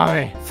to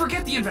Atami.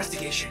 Forget the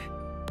investigation.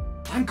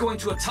 I'm going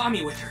to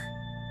Atami with her.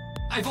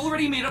 I've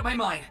already made up my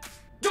mind.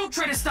 Don't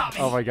try to stop me.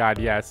 Oh my god,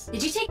 yes.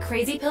 Did you take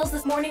crazy pills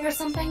this morning or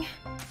something?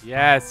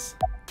 Yes.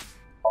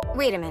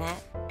 Wait a minute.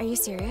 Are you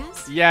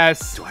serious?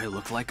 Yes. Do I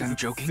look like I'm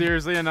joking?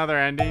 Seriously, another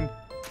ending?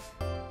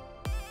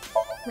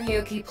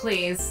 Ryuki,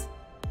 please.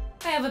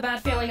 I have a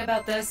bad feeling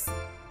about this.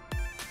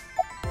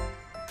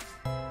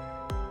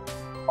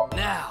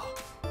 Now,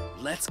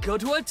 let's go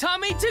to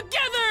Atami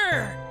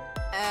together!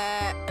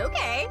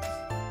 Okay.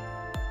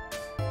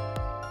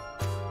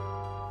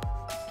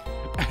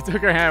 I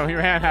took her hand. We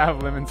ran out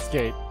of Lemon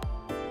Skate.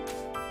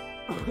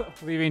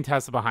 Leaving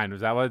Tessa behind.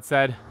 Was that what it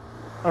said?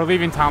 Or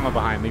leaving Tama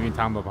behind. Leaving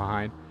Tama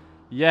behind.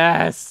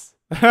 Yes.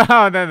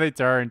 And then they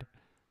turned.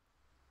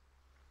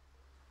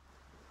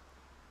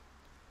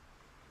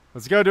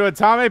 Let's go to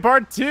Atami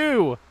Part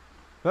 2!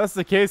 Thus,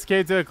 the case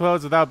came to a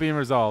close without being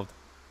resolved.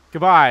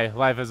 Goodbye,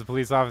 life as a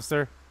police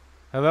officer.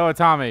 Hello,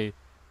 Atami.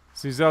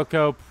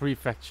 Suzoko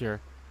Prefecture.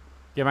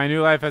 Get my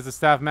new life as a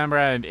staff member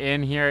at an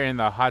inn here in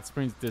the Hot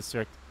Springs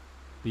District.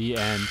 The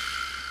end.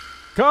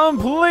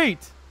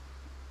 Complete!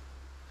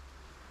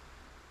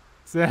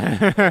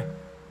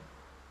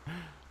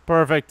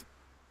 Perfect.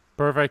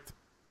 Perfect.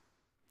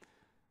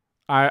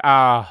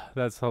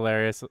 That's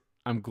hilarious.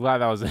 I'm glad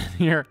that was in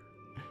here.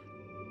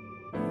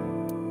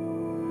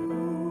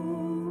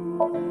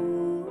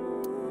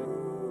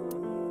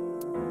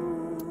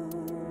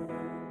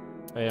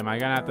 Hey, am I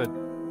gonna have to...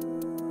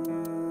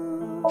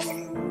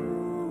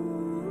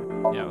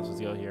 Yeah, let's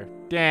just go here.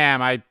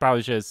 Damn, I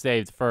probably should have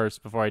saved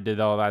first before I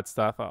did all that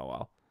stuff. Oh,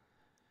 well.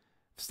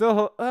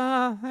 Still,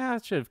 yeah,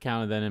 it should have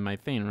counted then in my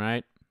thing,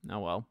 right? Oh,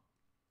 well.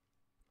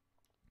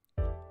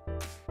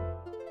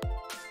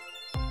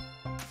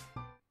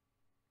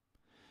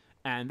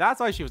 And that's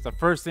why she was the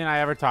first thing I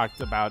ever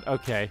talked about.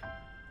 Okay.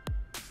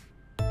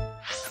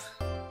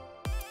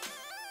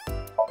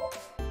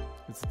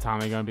 Is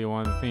Atami gonna be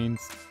one of the things?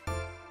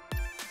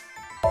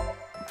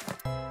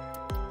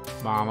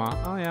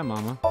 Mama. Oh, yeah,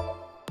 Mama.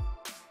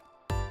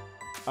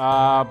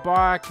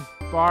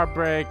 Bar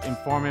break,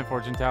 informant,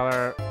 fortune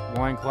teller,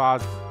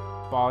 loincloths,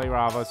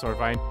 Balirava, sword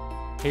fight,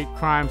 hate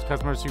crimes,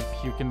 customers who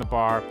puke in the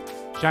bar,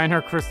 shine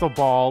her crystal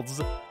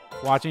balls,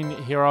 watching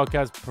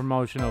Hiroka's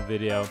promotional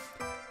video,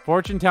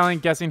 fortune telling,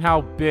 guessing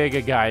how big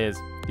a guy is.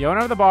 The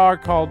owner of the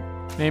bar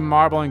named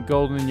Marble and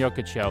Golden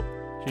Yokocho.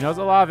 She knows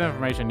a lot of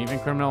information, even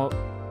criminal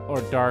or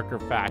darker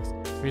facts.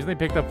 Recently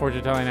picked up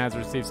fortune telling and has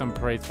received some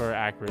praise for her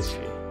accuracy.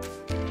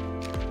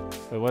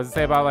 Wait, what does it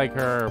say about like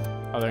her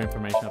other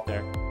information up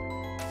there?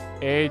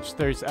 Age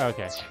 30.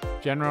 Okay.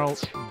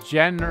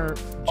 Gender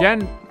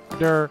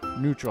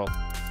neutral.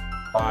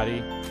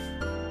 Body.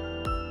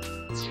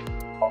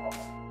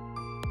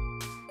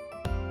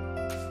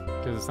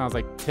 Because it sounds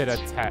like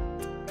tit-a-tat.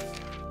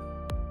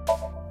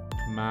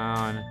 Come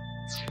on.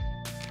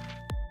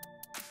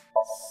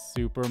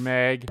 Super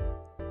Meg.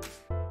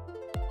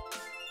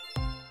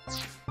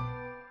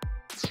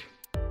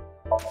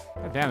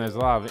 God damn, there's a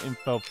lot of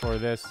info for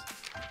this.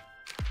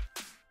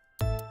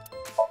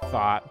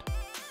 Thought.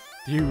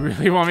 Do you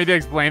really want me to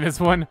explain this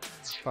one?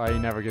 Probably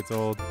never gets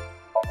old.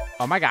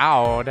 Oh my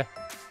god.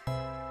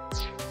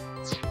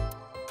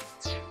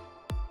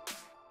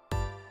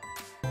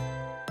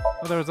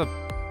 Oh, there was a...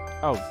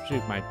 Oh,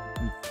 shoot,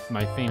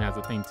 my thing has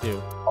a thing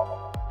too.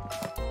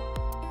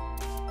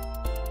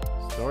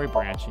 Story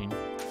branching.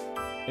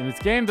 In this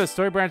game, the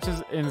story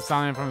branches in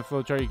Somnium from the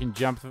flowchart. You can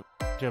jump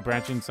to a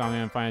branching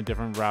Somnium and find a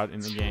different route in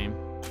the game.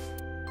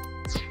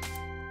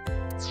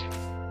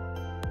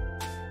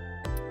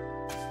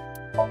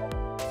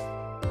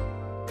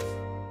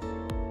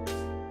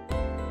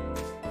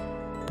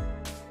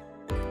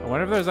 I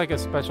wonder if there's like a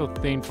special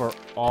thing for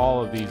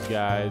all of these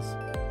guys.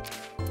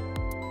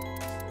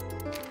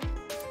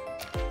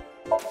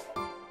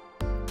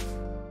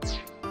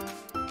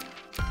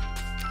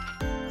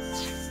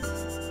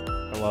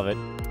 I love it.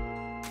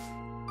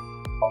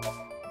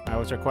 Alright,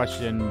 what's your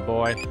question,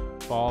 boy?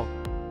 Ball.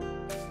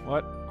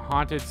 What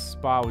haunted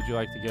spot would you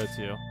like to go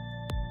to?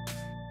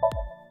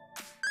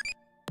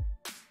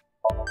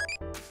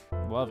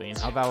 Loving.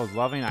 How that was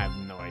loving, I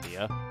have no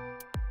idea.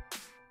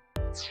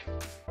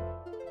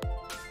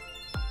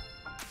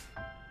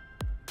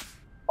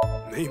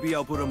 Maybe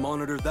I'll put a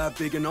monitor that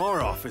big in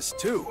our office,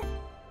 too.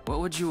 What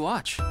would you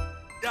watch?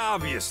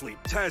 Obviously,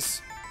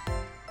 testicle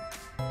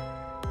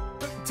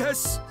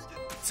videos.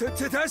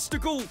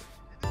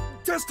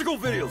 Testicle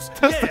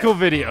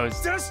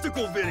videos.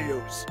 Testicle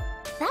videos.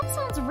 That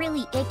sounds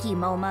really icky,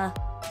 Moma.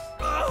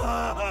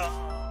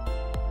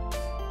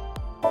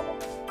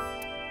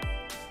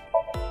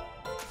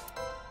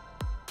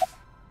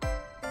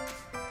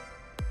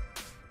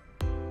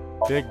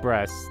 Big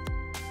breast.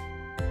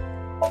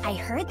 I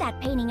heard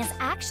that painting is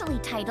actually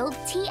titled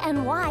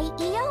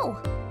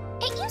TNYEO.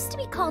 It used to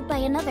be called by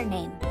another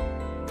name.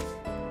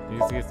 It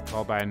used to get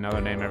called by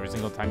another name every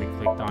single time you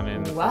clicked on it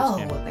in the Whoa, first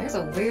game. there's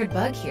a weird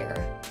bug here.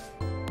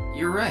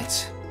 You're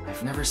right.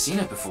 I've never seen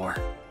it before.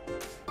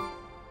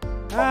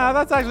 Ah,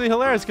 that's actually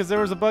hilarious because there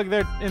was a bug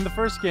there in the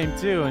first game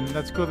too, and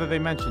that's cool that they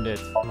mentioned it.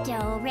 Do,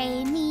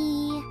 re,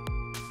 mi.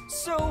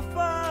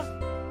 Sofa.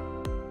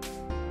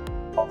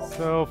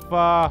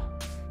 Sofa.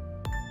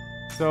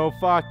 So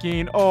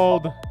fucking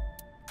old.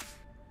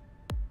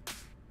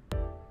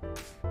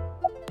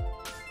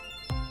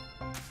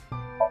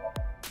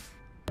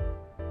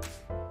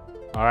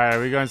 Alright,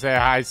 are we going to say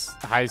high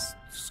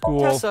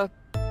school? Tessa,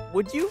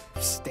 would you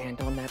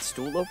stand on that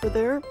stool over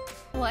there?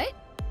 What?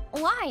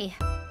 Why?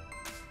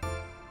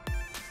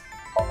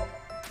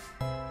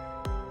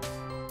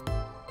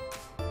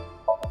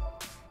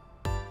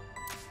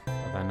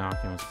 That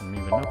knocking was from me,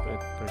 but nope,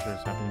 it's pretty sure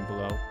it's happening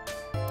below.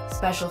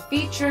 Special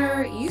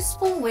feature,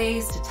 useful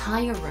ways to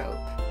tie a rope.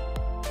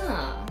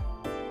 Huh.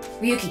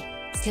 Ryuki,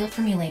 steal it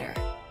from me later.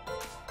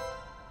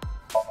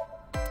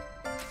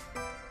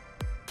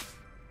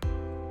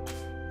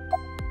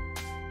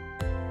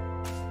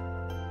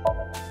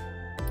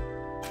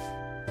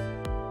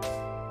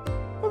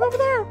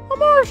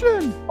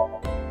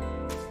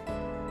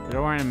 on!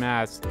 You're wearing a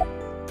mask.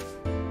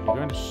 You're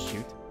going to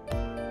shoot.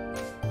 Can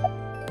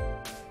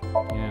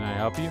I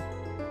help you?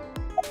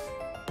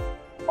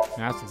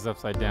 Mask is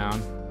upside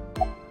down.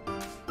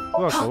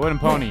 Look, a wooden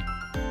pony.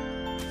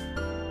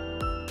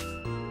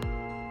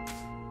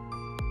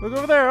 Look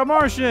over there, a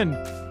Martian!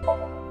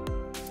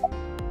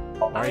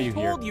 Why are you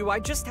here? I told you, I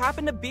just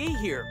happened to be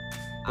here.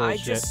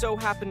 Bullshit. I just so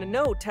happened to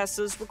know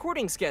Tessa's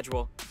recording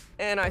schedule.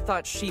 And I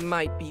thought she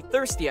might be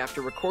thirsty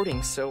after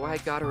recording, so I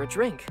got her a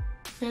drink.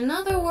 In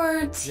other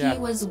words, Yeah, he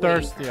was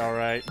thirsty,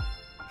 alright.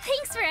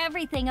 Thanks for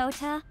everything,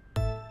 Ota.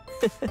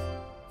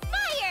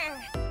 Fire!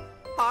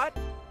 Hot,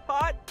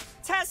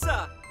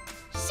 Tessa!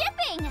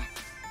 Shipping!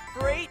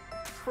 Great,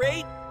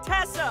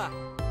 Tessa!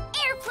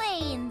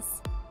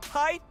 Airplanes!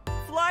 Height,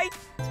 flight,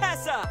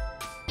 Tessa!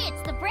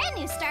 It's the brand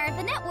new star of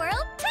the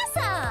Networld,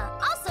 Tessa!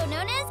 Also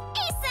known as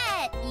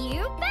A-Set!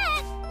 You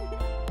bet!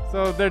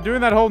 So they're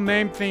doing that whole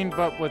name thing,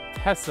 but with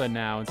Tessa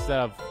now instead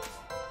of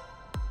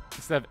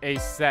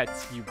A-Set,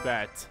 you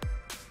bet.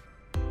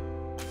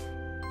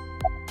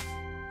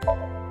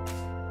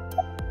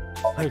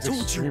 I Looks told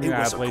you extremely it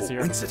out was of a place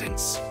here.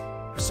 coincidence.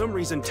 For some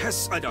reason,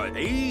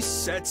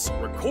 A-Set's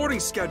recording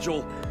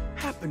schedule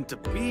happened to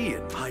be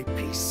in my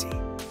PC.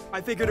 I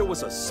figured it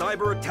was a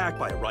cyber attack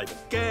by a rival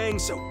gang,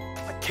 so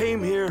I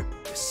came here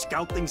to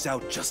scout things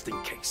out just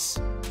in case.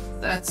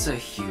 That's a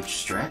huge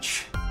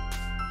stretch.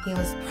 He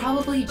was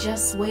probably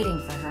just waiting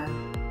for her.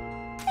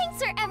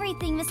 Thanks for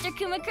everything, Mr.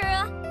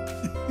 Kumakura!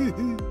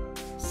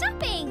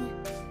 Shopping!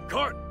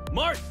 Cart,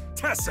 Mart,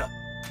 Tessa!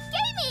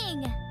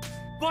 Gaming!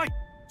 Bite,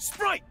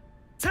 Sprite,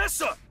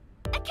 Tessa!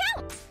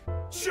 Account!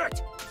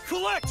 Shit,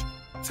 collect,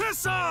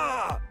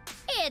 Tessa!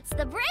 It's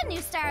the brand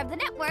new star of the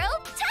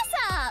Networld,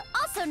 Tessa!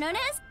 Also known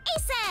as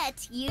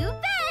A-Set! You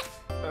bet!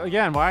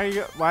 Again, why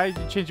did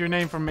you change your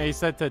name from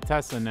A-Set to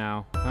Tessa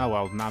now? Oh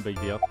well, not a big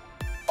deal.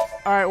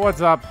 Alright,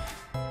 what's up?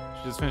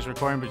 She just finished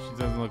recording, but she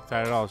doesn't look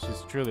tired at all.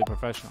 She's truly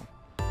professional.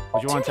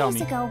 What do you want to tell me?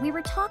 2 days ago, we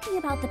were talking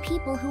about the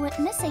people who went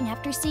missing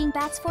after seeing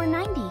Bats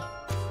 490.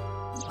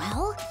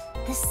 Well,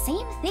 the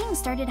same thing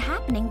started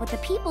happening with the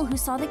people who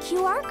saw the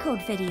QR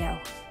code video.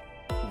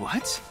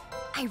 What?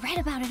 I read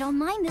about it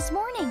online this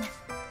morning.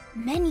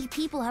 Many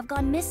people have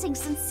gone missing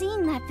since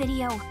seeing that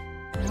video.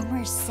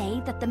 Rumors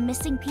say that the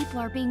missing people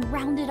are being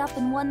rounded up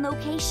in one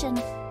location,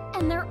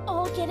 and they're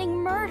all getting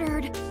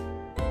murdered.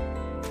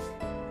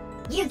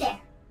 You there.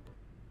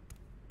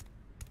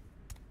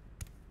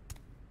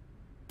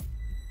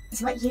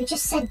 Is what you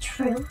just said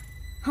true?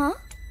 Huh?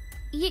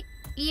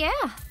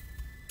 Yeah.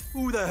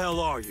 Who the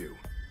hell are you?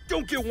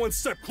 Don't get one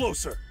step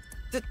closer!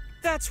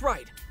 That's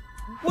right.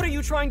 What are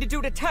you trying to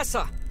do to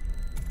Tessa?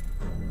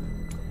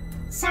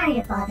 Sorry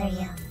to bother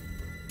you.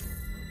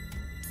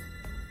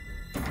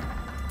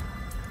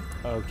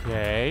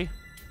 Okay.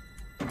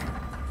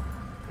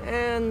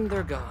 And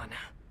they're gone.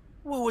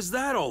 What was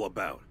that all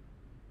about?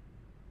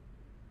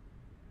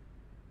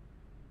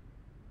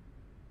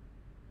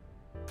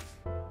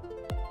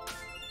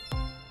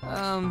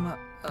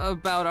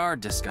 About our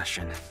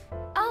discussion.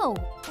 Oh,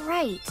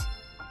 right.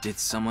 Did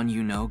someone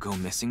you know go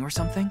missing or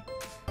something?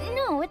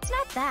 No, it's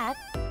not that.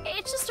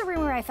 It's just a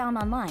rumor I found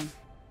online.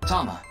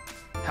 Tama,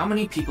 how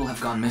many people have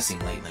gone missing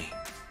lately?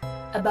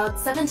 About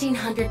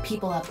 1,700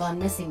 people have gone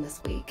missing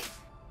this week.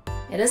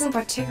 It isn't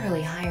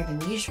particularly higher than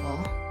usual.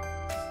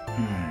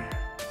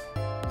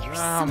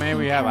 Oh, maybe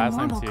we had last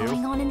time Paranormal too.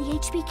 going on in the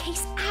HB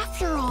case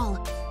after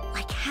all.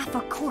 Like half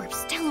a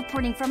corpse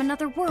teleporting from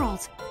another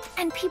world.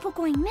 And people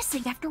going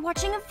missing after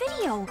watching a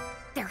video.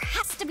 There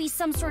has to be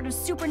some sort of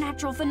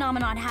supernatural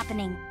phenomenon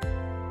happening.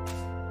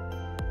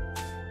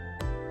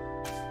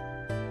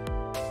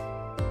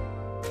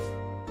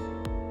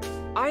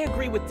 I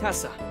agree with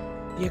Tessa.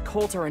 The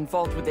occult are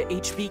involved with the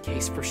HB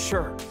case for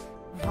sure.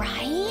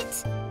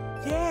 Right?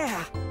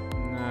 Yeah!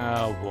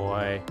 Oh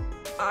boy.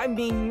 I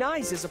mean,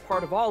 Nyes is a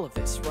part of all of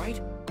this, right?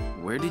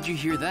 Where did you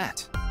hear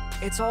that?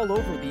 It's all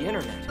over the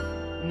internet.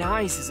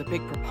 Nyes is a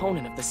big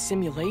proponent of the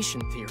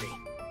simulation theory.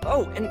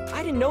 Oh, and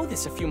I didn't know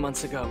this a few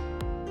months ago.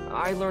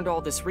 I learned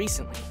all this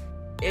recently.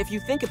 If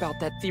you think about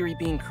that theory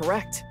being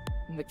correct,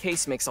 the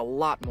case makes a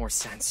lot more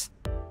sense.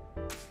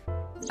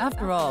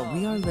 After all,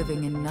 we are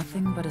living in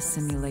nothing but a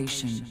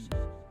simulation.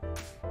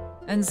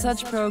 And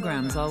such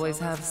programs always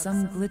have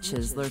some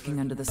glitches lurking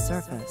under the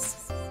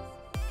surface.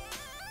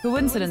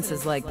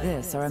 Coincidences like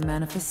this are a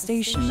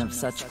manifestation of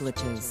such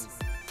glitches.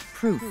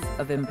 Proof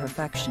of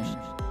imperfection.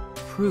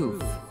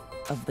 Proof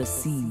of the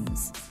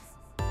seams.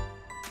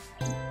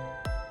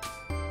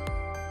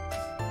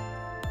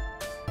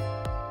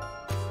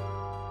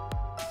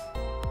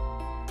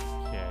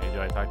 Okay,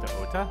 do I talk to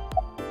Ota?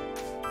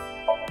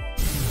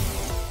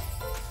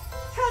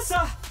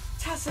 Tessa!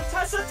 Tessa,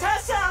 Tessa,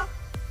 Tessa!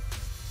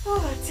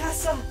 Oh,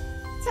 Tessa!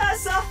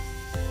 Tessa!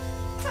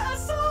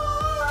 Tessa!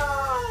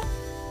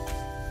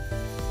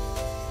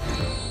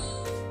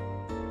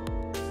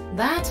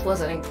 That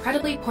was an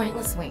incredibly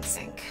pointless wink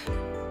sync.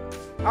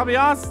 I'll be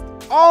honest,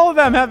 all of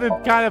them have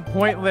been kind of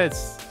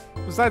pointless.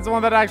 Besides the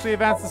one that actually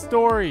advanced the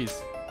stories.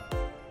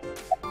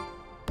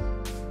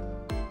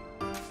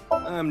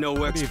 I'm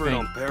no expert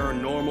on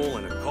paranormal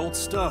and occult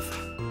stuff,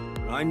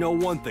 but I know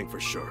one thing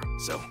for sure,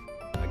 so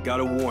I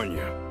gotta warn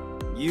you.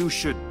 You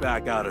should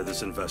back out of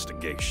this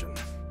investigation.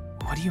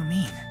 What do you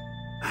mean?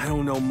 I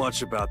don't know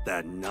much about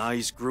that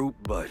NICE group,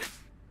 but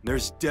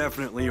there's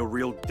definitely a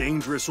real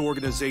dangerous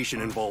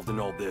organization involved in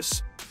all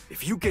this.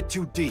 If you get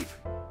too deep,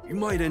 you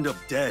might end up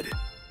dead.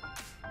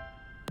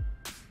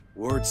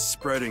 Word's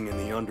spreading in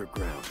the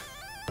underground.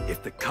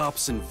 If the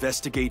cops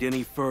investigate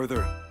any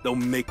further, they'll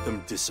make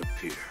them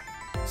disappear.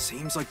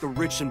 Seems like the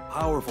rich and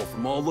powerful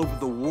from all over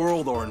the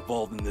world are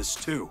involved in this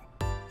too.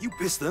 You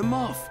piss them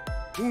off,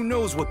 who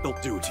knows what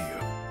they'll do to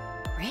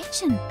you.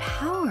 Rich and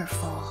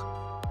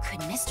powerful.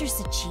 Could Mr.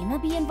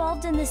 Tsuchima be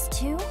involved in this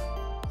too?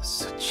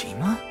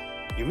 Tsuchima?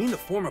 You mean the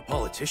former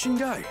politician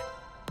guy?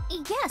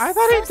 Yes. I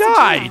thought he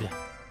died.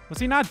 Was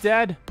he not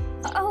dead?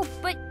 Oh,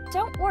 but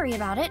don't worry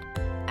about it.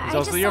 He's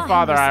also your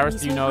father, Iris.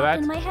 Do you know that?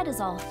 In my head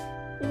is all.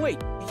 Wait,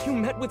 you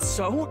met with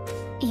So?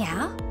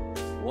 Yeah.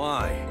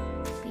 Why?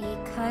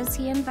 Because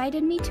he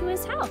invited me to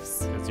his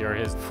house. Because you're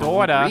his daughter. For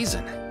what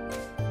reason?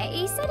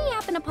 He said he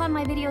happened upon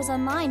my videos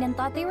online and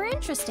thought they were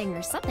interesting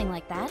or something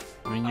like that.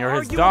 I mean, you're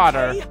his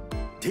daughter. Okay?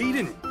 He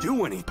didn't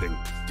do anything,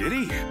 did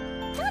he?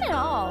 Not at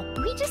all.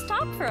 We just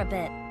talked for a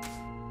bit.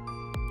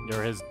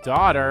 You're his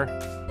daughter.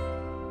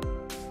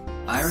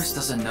 Iris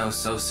doesn't know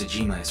So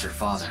Tsujima is her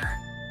father.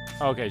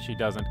 Okay, she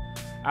doesn't.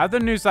 After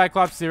the new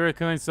Cyclops serial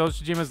killing, So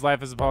Tsujima's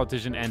life as a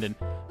politician ended.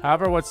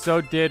 However, what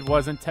So did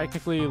wasn't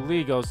technically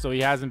illegal, so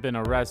he hasn't been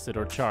arrested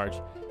or charged.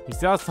 He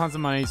still has tons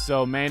of money,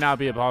 so may not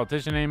be a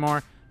politician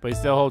anymore, but he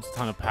still holds a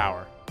ton of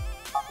power.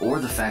 Or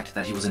the fact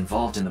that he was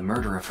involved in the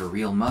murder of her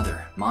real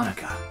mother,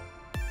 Monica.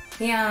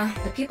 Yeah,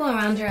 the people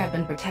around her have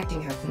been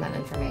protecting her from that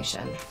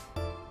information.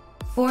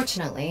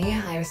 Fortunately,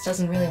 Iris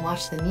doesn't really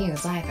watch the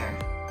news either.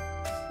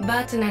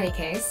 But in any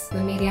case,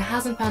 the media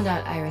hasn't found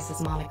out Iris is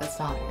Monica's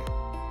daughter.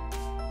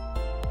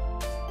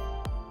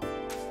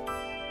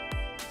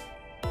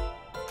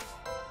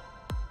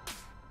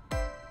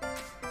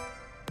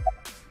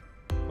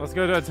 Let's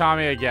go to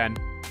Atami again.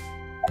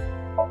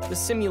 The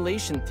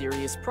simulation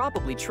theory is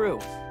probably true.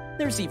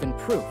 There's even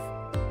proof.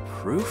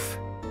 Proof?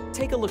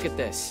 Take a look at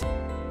this.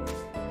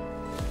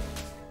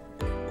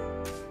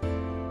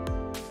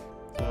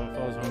 So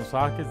photos from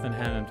sockets and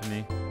hand them to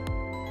me.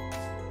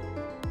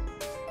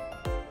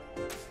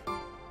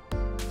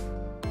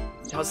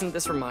 Doesn't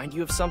this remind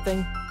you of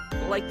something?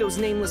 Like those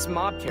nameless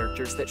mob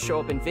characters that show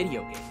up in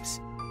video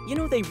games. You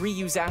know they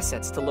reuse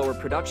assets to lower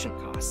production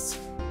costs.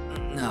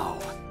 No.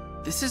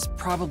 This is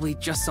probably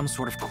just some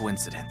sort of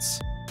coincidence.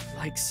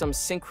 Like some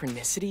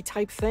synchronicity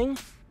type thing?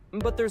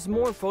 But there's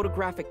more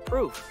photographic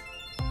proof.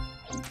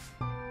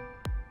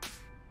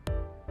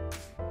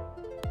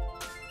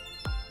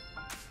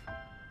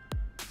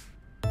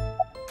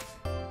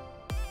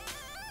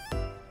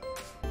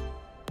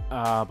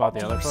 About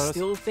the other Do you photos?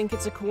 still think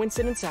it's a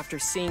coincidence after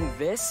seeing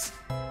this?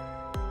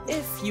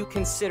 If you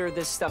consider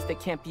this stuff that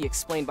can't be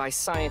explained by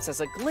science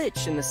as a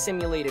glitch in the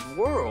simulated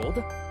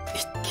world...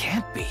 It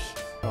can't be.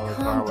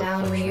 Calm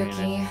down,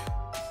 Ryuki.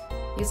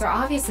 These are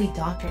obviously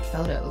doctored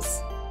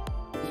photos.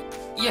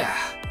 Yeah,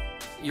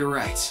 you're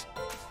right.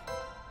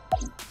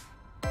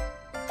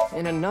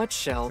 In a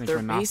nutshell, they're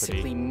Synchronicity.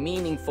 basically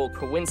meaningful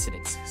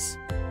coincidences.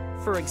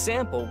 For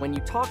example, when you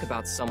talk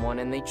about someone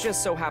and they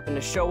just so happen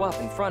to show up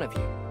in front of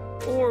you.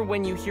 Or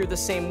when you hear the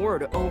same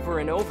word over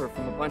and over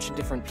from a bunch of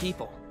different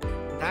people.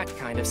 That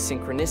kind of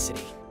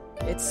synchronicity.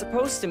 It's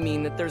supposed to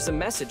mean that there's a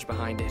message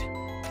behind it.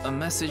 A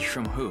message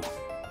from who?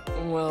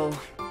 Well...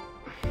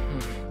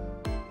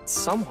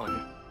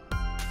 someone.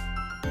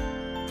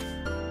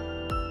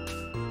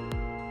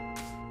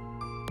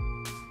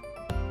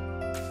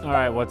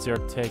 Alright, what's your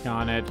take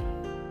on it?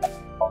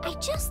 I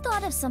just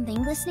thought of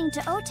something listening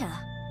to Ota.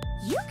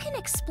 You can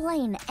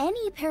explain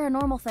any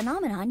paranormal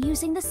phenomenon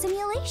using the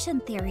simulation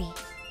theory.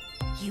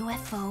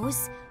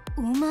 UFOs,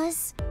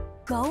 UMAs,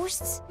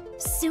 ghosts,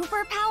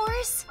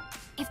 superpowers.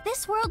 If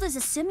this world is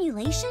a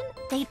simulation,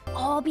 they'd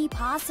all be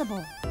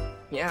possible.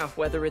 Yeah,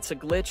 whether it's a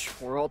glitch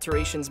or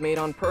alterations made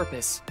on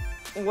purpose.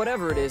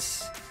 Whatever it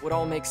is, would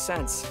all make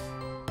sense.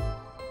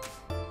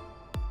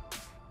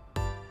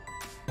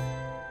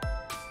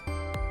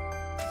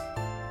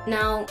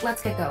 Now,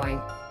 let's get going.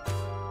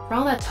 For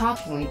all that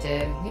talking we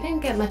did, we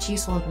didn't get much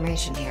useful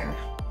information here.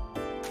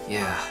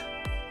 Yeah,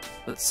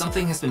 but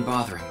something has been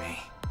bothering me.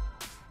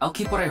 I'll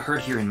keep what I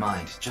heard here in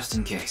mind, just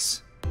in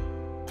case.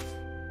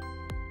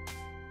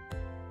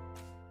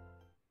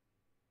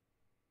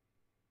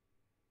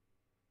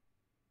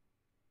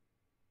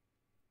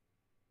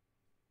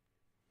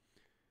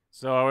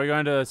 So are we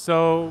going to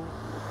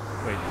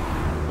Wait.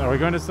 Are we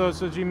going to So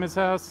Tsujima's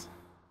house?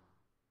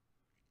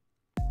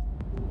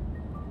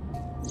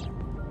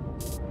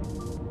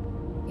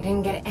 We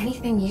didn't get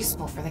anything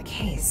useful for the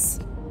case.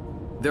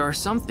 There are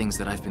some things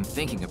that I've been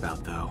thinking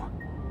about, though.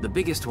 The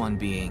biggest one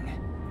being...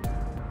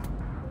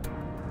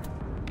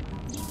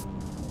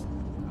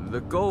 The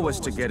goal was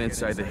to get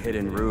inside the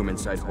hidden room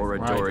inside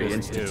Horodori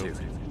Institute.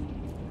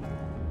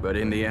 But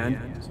in the end,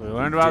 so we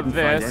learned about didn't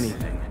this. find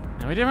anything.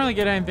 And We didn't really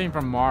get anything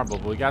from Marble,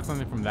 but we got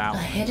something from that A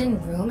one.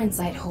 hidden room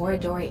inside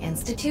Horodori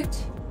Institute?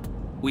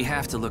 We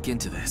have to look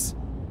into this.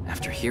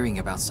 After hearing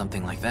about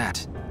something like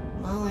that.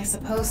 Well, I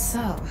suppose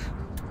so.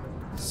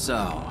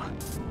 So...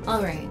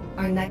 Alright,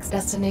 our next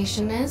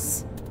destination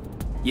is?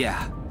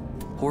 Yeah.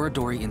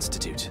 Horodori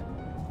Institute.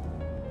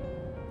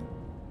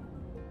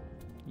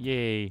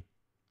 Yay.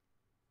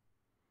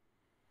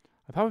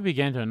 I thought we'd be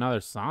getting to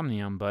another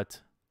Somnium,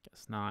 but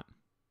guess not.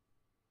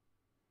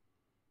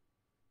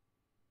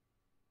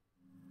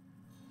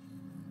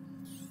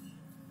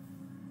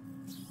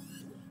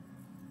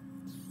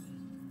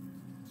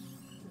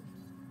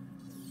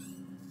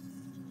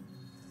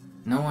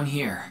 No one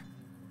here.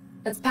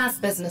 It's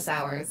past business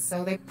hours,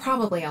 so they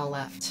probably all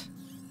left.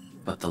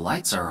 But the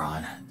lights are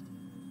on.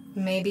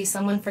 Maybe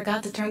someone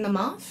forgot to turn them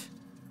off?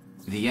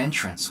 The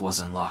entrance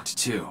wasn't locked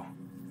too.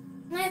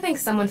 I think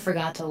someone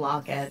forgot to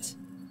lock it.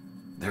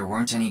 There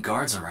weren't any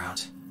guards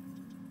around.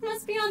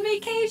 Must be on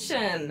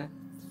vacation.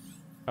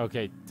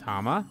 Okay,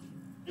 Tama?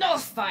 No,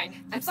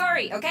 fine. I'm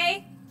sorry,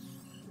 okay?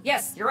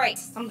 Yes, you're right.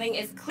 Something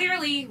is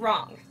clearly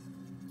wrong.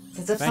 It's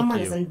as if someone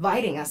is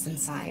inviting us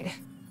inside.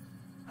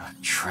 A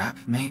trap,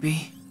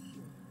 maybe?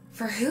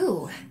 For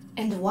who?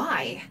 And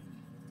why?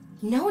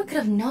 No one could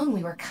have known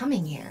we were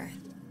coming here.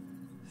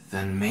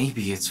 Then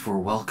maybe it's for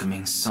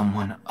welcoming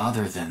someone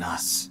other than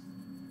us.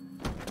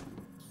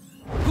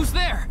 Who's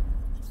there?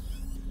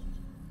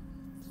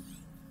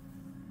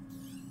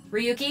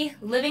 Ryuki,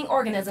 living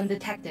organism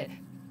detected.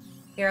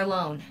 You're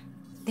alone.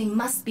 They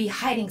must be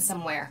hiding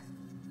somewhere.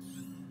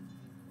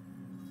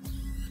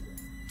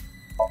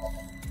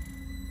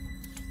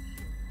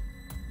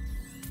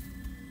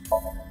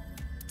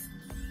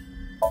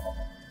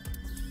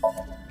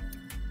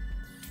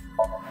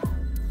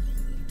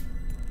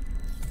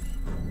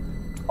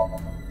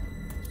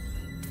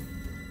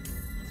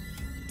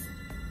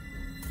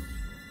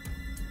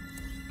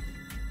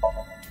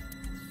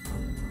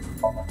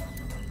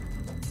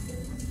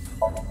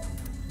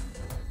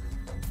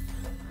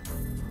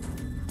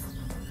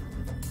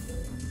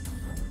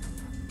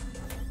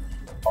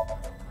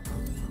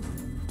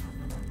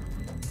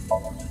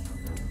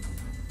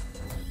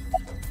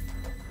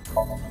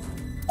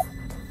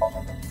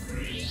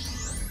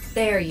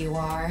 There you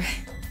are.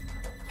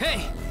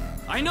 Hey!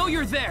 I know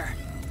you're there!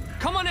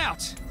 Come on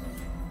out!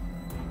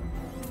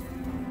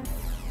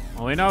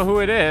 Well, we know who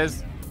it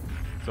is.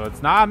 So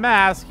it's not a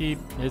mask.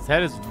 His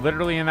head is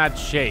literally in that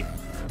shape.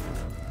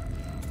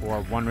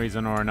 For one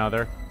reason or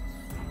another.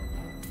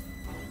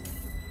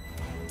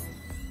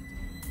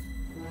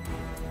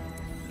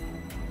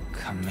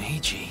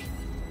 Kameji.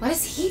 What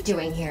is he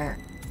doing here?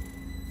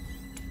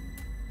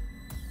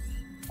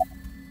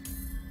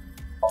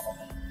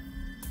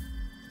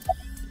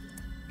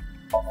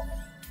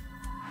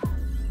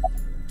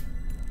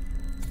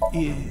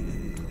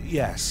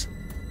 Yes.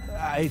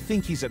 I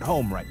think he's at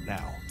home right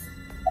now.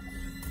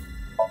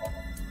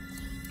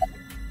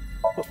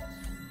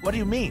 What do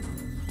you mean?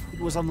 It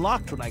was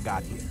unlocked when I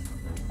got here.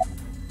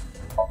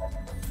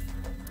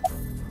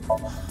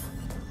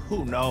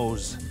 Who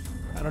knows?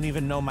 I don't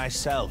even know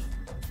myself.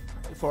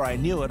 Before I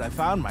knew it, I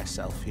found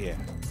myself here.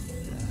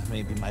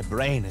 Maybe my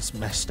brain is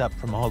messed up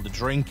from all the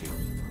drinking.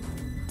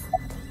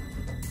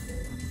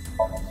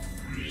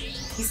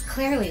 He's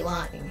clearly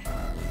lying.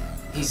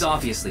 He's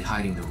obviously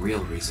hiding the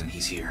real reason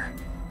he's here.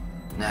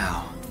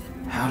 Now,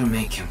 how to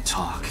make him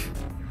talk?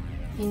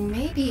 He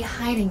may be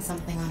hiding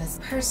something on his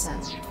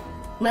person.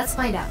 Let's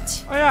find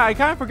out. Oh yeah, I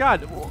kind of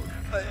forgot.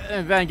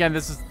 And then again,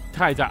 this is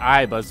tied to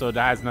Aiba, so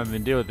that has nothing to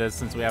do with this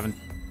since we haven't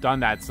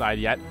done that side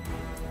yet.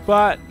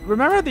 But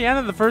remember at the end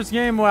of the first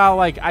game, well,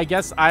 like, I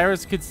guess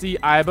Iris could see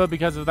Aiba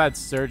because of that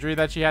surgery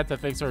that she had to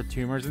fix her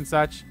tumors and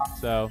such.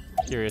 So,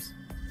 curious.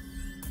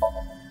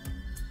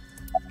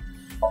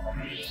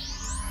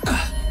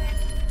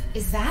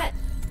 Is that...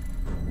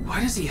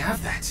 Why does he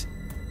have that?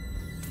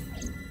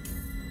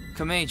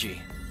 Kameji,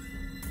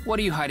 what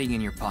are you hiding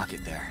in your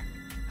pocket there?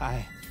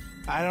 I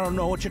don't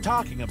know what you're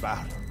talking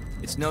about.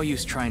 It's no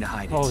use trying to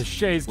hide it. Holy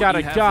shit, he's What got a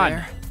you have gun.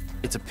 there,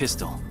 it's a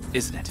pistol,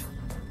 isn't it?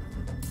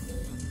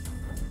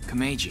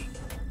 Kameji,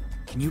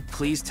 can you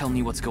please tell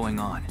me what's going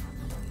on?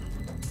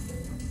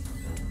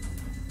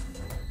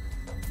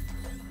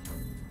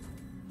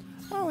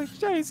 Holy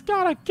shit, he's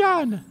got a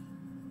gun.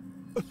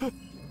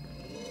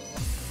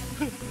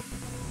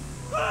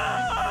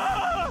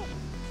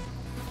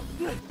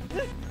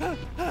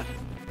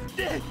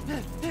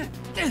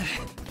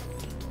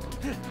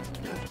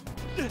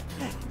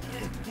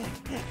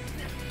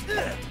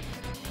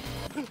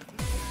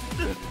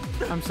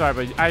 I'm sorry,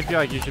 but I feel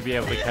like you should be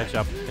able to catch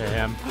up to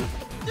him.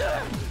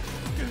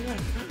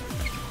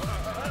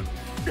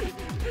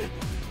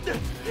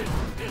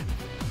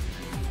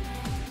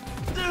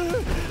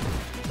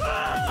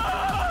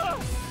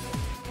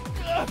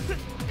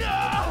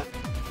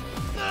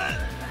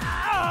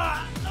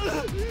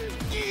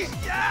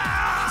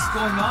 What's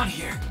going on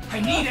here? I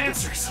need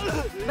answers!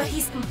 But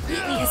he's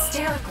completely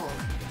hysterical.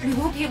 We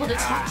won't be able to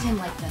talk to him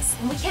like this,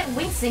 and we can't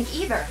wing sync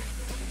either.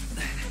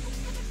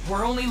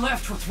 We're only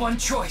left with one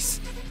choice.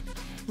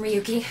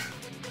 Ryuki,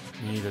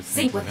 You need to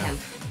Sync with him.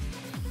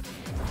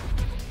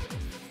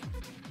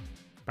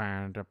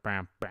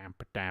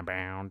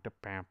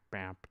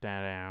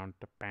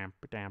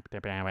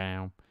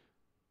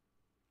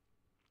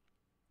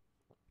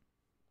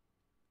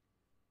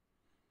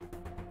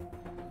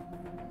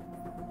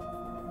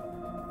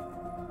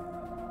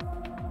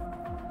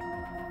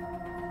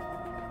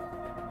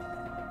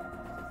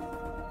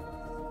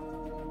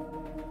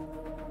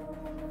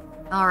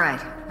 All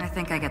right, I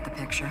think I get the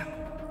picture.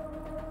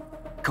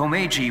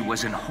 Komeiji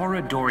was in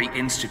Horodori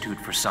Institute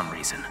for some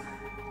reason,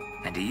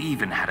 and he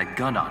even had a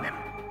gun on him.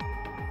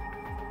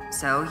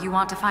 So, you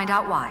want to find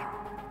out why?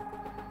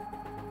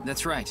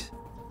 That's right.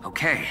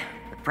 Okay,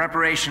 the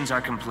preparations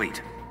are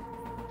complete.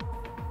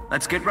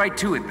 Let's get right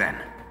to it then.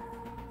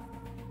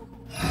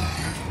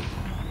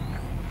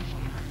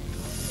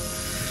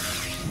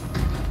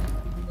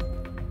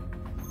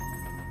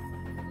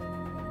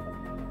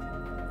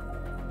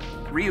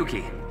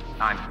 Ryuki,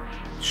 I'm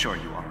sure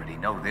you already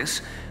know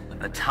this, but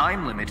the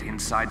time limit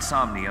inside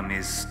Somnium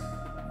is...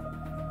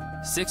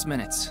 6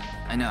 minutes.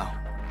 I know.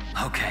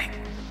 Okay.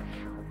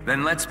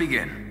 Then let's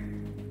begin.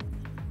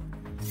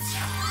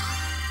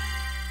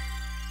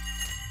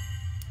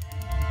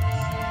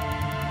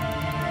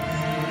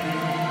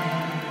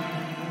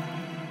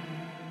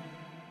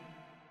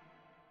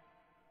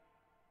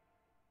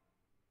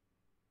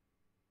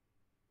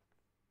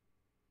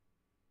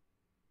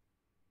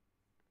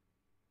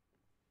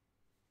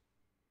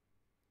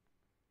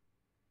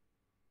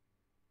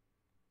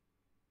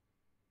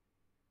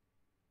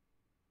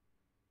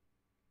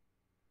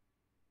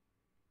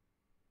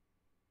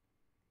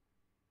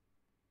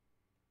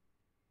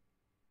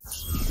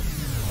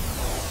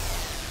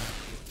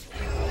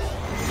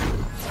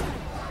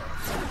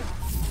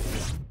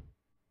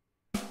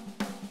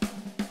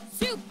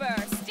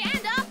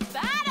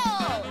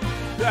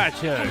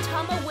 Gotcha. Can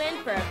Tama win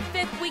for a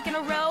 5th week in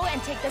a row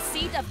and take the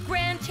seat of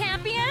Grand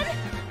Champion?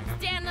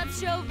 Stand-up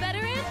show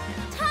veteran,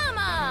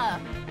 Tama!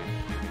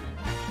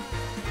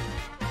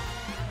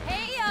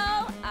 Hey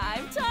yo,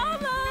 I'm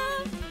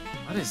Tama!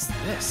 What is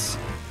this?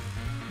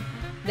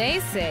 They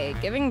say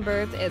giving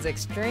birth is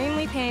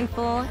extremely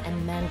painful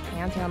and men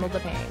can't handle the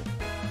pain.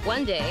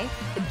 One day,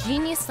 a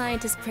genius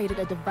scientist created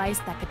a device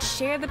that could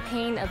share the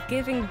pain of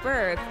giving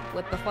birth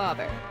with the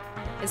father.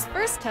 His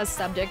first test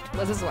subject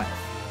was his wife.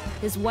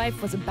 His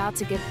wife was about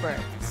to give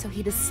birth, so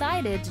he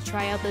decided to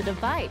try out the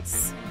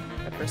device.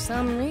 But for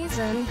some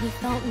reason, he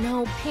felt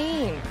no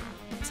pain.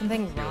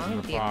 Something wrong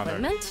with the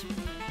equipment?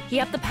 He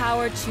upped the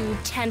power to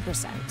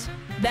 10%,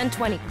 then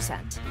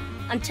 20%,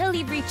 until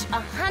he reached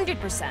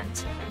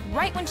 100%,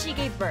 right when she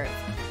gave birth.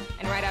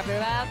 And right after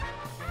that,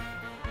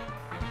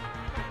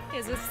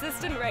 his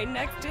assistant right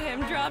next to him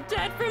dropped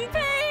dead from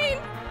pain!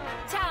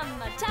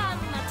 Tama,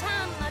 Tama,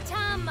 Tama,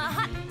 Tama,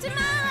 hot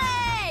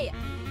tamale!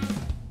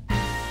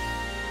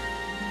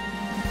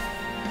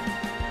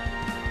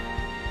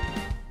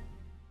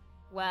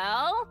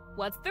 Well,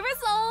 what's the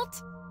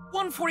result?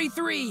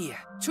 143!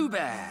 Too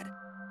bad.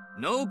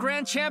 No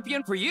grand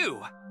champion for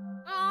you.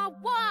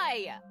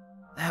 Why?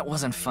 That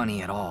wasn't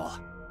funny at all.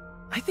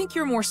 I think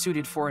you're more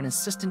suited for an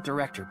assistant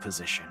director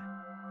position.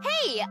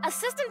 Hey,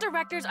 assistant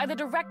directors are the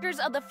directors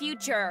of the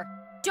future.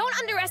 Don't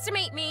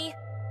underestimate me.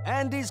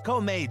 Andy's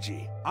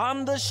Komeiji,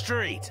 on the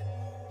street.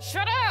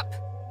 Shut up!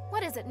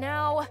 What is it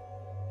now?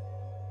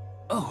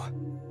 Oh,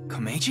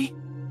 Komeiji?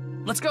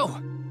 Let's go!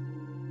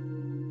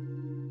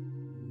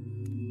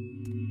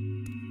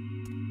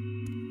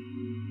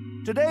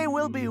 Today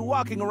we'll be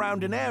walking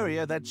around an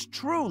area that's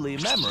truly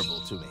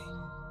memorable to me.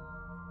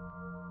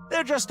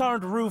 There just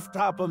aren't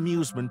rooftop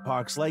amusement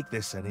parks like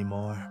this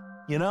anymore,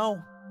 you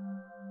know?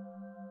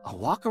 A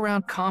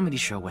walk-around comedy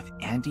show with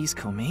Andy's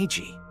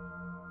Komeiji.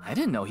 I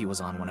didn't know he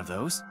was on one of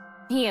those.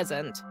 He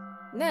isn't.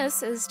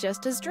 This is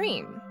just his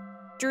dream.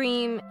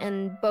 Dream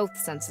in both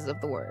senses of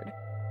the word.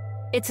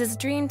 It's his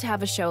dream to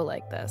have a show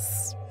like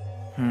this.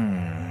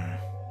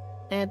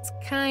 It's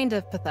kind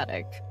of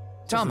pathetic.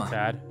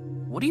 Tama,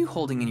 what are you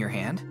holding in your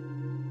hand?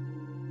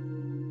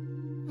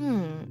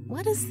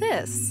 What is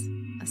this?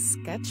 A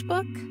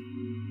sketchbook?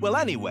 Well,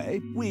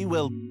 anyway, we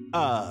will,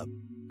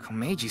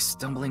 Komeiji's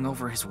stumbling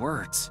over his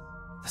words.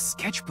 The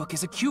sketchbook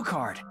is a cue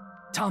card.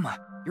 Tama,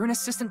 you're an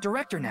assistant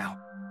director now.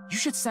 You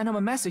should send him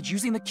a message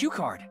using the cue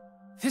card.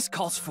 This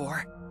calls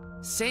for...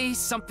 say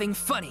something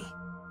funny.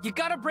 You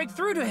gotta break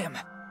through to him.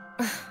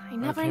 I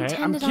never I'm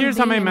intended curious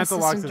on how being many an mental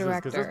locks assistant this is,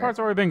 because this director. part's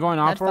already been going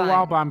on That's for a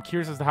while, fine. but I'm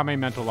curious as to how many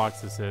mental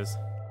locks this is.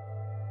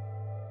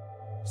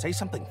 Say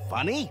something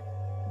funny?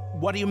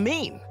 What do you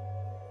mean?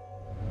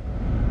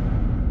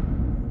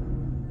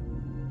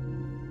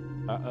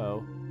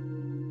 Uh-oh.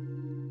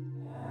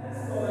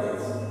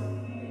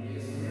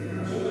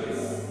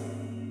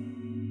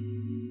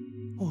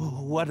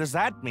 What does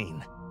that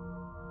mean?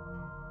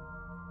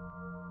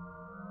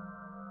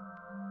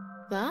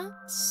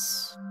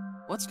 That's...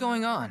 What's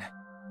going on?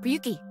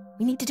 Ryuki,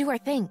 we need to do our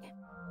thing.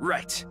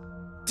 Right.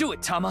 Do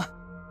it, Tama.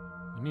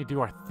 We need to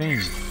do our thing.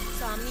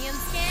 Somnium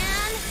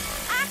scan,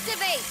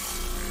 activate!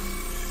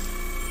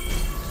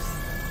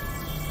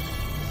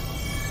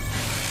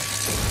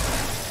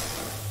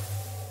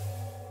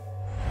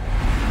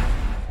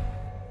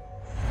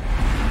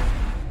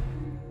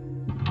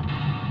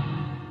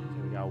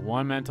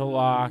 1 mental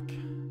lock. 2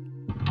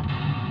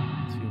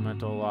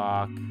 mental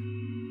lock. 3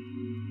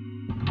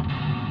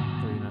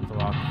 mental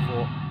lock.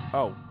 4.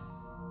 Oh.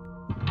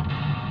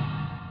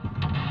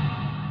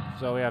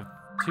 So we have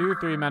 2,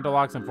 3 mental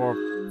locks and 4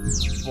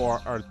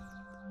 are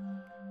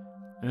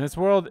in this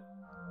world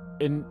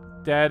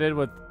indebted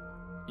with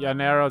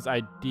Yanero's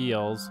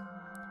ideals.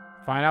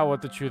 Find out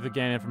what the truth of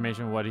gain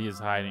information, what he is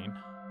hiding.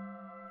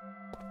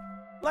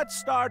 Let's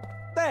start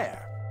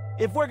there.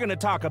 If we're gonna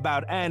talk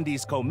about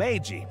Andy's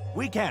Komeiji,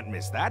 we can't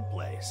miss that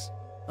place.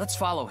 Let's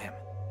follow him.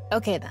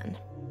 Okay then.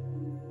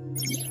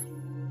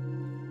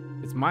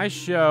 It's my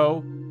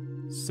show,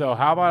 so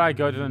how about I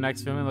go to the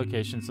next filming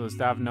location so the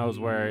staff knows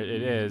where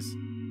it is,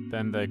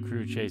 then the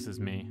crew chases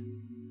me.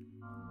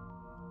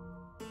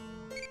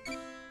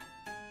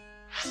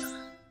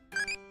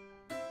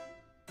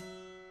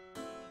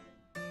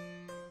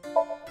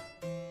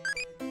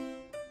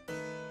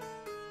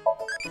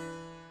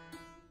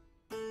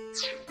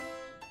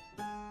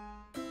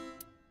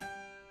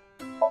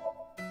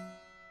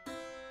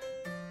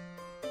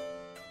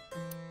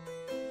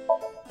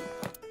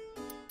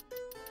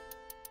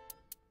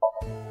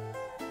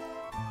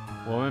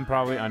 Woman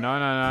probably. Oh,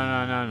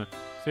 no.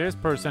 Serious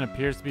person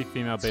appears to be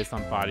female based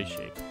on body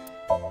shape.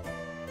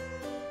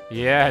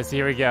 Yes,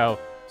 here we go.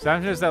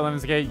 Senators that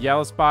Lemonsgate,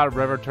 Yellow Spot,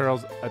 River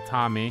Turtles,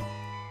 Atami.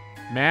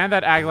 Man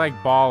that act like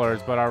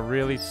ballers but are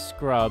really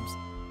scrubs.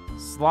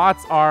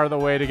 Slots are the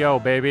way to go,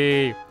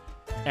 baby.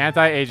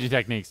 Anti-aging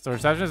techniques. The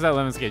receptionist at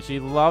Lemonsgate. She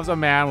loves a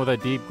man with a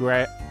deep,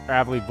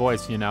 gravelly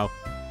voice, you know.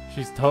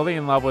 She's totally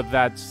in love with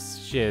that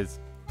shiz.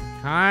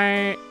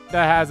 Kinda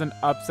has an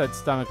upset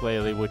stomach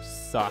lately, which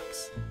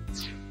sucks.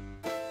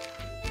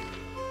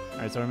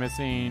 Alright, so we're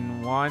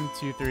missing 1,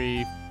 2,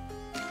 3,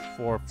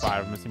 4,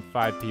 5. We're missing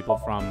 5 people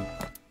from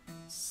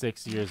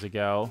 6 years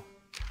ago.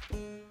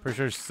 Pretty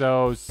sure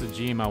So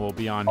Sejima will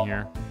be on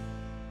here.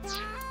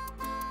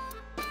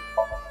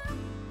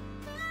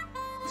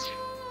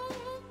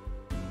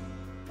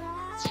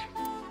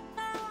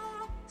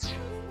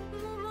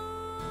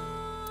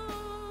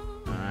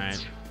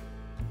 Alright.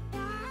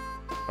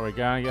 Are we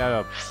gonna get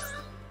a...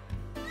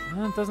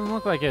 It doesn't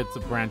look like it's a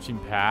branching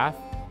path.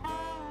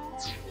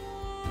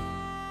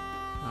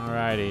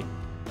 Alrighty.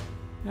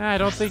 Yeah, I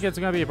don't think it's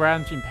gonna be a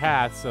branching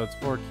path, so it's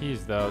 4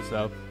 keys though,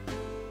 so.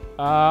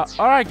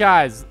 Alright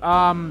guys.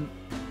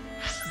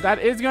 That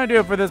is gonna do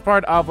it for this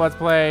part of Let's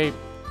Play.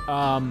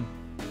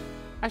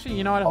 Actually,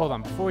 you know what? Hold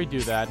on. Before we do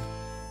that,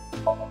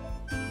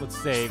 let's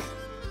save.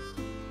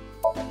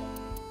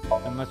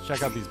 And let's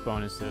check out these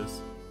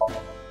bonuses.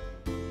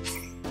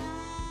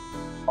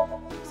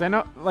 Cause I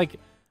know, like,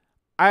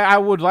 I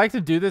would like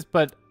to do this,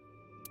 but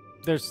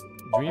there's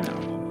Dream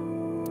Album.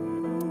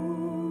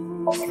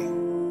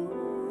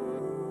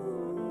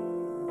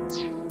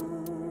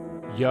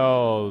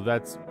 Yo,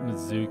 that's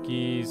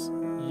Mizuki's.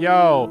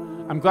 Yo,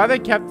 I'm glad they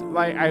kept,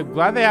 like, I'm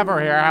glad they have her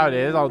hair how it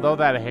is, although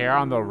that hair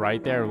on the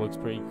right there looks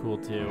pretty cool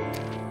too.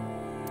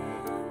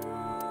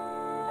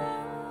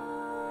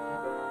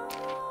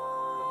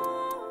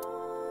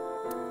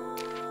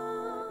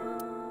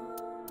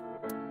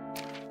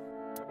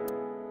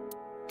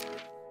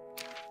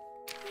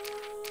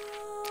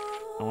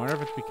 I wonder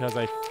if it's because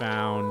I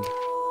found...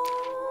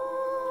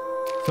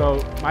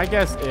 So, my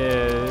guess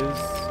is...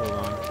 Hold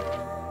on.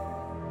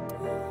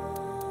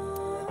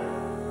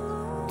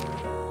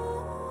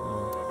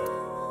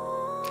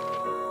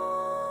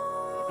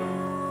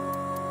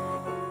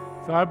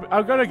 So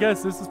I'm gonna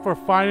guess this is for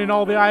finding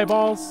all the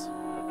eyeballs.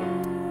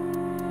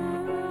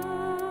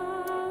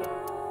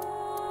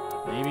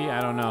 Maybe? I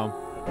don't know.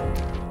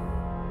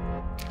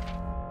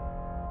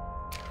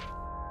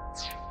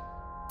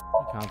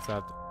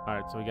 Concept.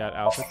 Alright, so we got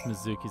outfits.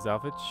 Mizuki's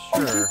outfit.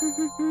 Sure.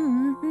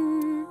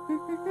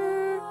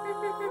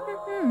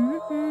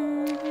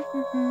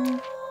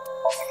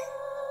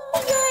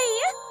 Yay!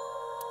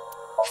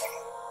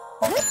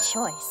 Good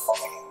choice.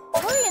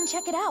 Hurry and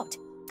check it out.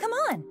 Come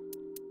on.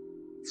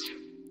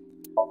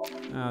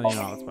 Oh, you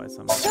know, let's buy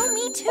some. Show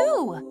me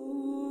too.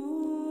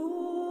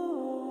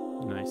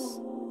 Nice.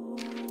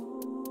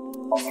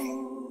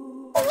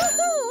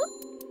 Woohoo!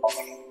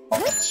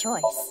 Good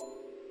choice.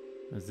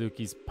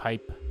 Mizuki's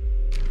pipe.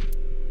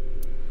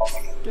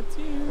 Gets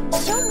you.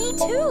 Show me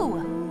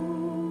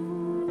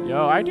too.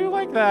 Yo, I do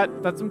like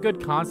that. That's some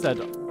good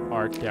concept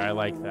art there. I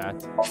like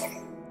that.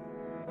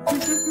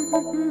 Woohoo!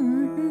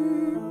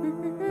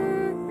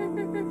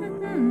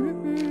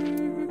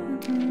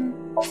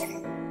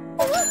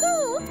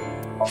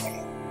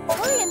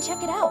 Hurry and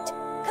check it out.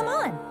 Come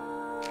on.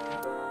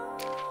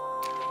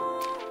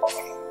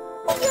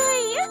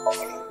 Yay!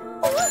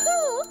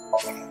 Woohoo!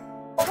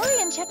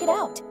 Hurry and check it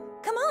out.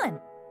 Come on.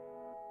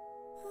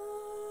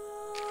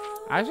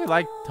 I actually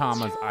like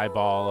Tama's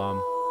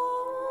eyeball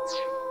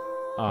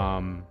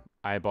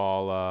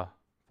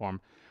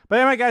form. But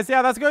anyway, guys,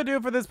 yeah, that's going to do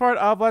it for this part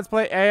of Let's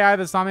Play AI,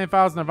 the Somnium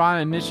Files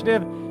nirvanA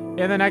Initiative.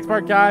 In the next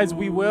part, guys,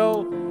 we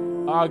will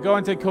go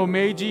into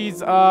Komeiji's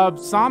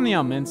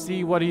Somnium and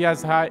see what he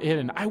has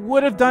hidden. I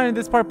would have done it in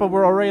this part, but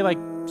we're already, like,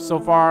 so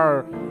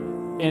far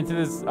into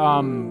this,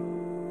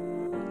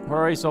 We're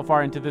already so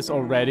far into this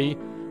already.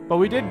 But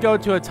we did go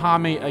to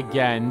Atami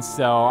again,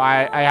 so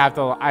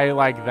I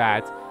like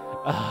that.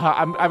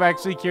 I'm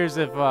actually curious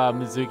if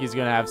Mizuki's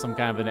gonna have some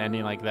kind of an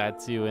ending like that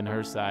too in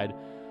her side.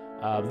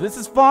 This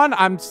is fun.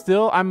 I'm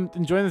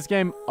enjoying this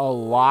game a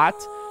lot,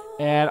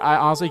 and I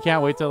honestly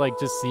can't wait to like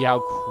just see how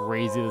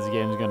crazy this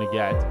game is gonna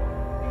get.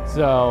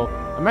 So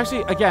I'm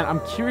actually, again, I'm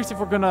curious if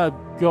we're gonna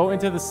go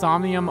into the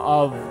Somnium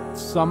of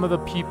some of the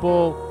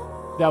people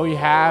that we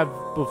have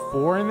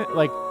before in it,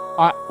 like.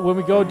 When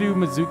we go do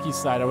Mizuki's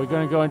side, are we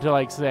going to go into,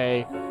 like,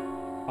 say,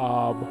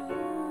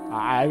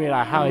 I mean,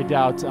 I highly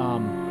doubt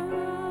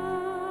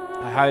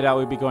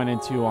we'd be going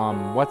into, I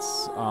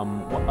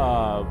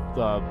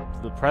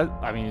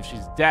mean, if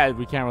she's dead,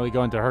 we can't really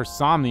go into her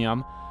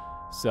Somnium.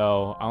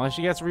 So, unless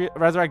she gets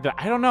resurrected,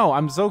 I don't know.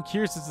 I'm so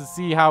curious to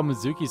see how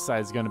Mizuki's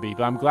side is going to be.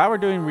 But I'm glad we're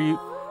doing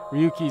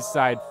Ryuki's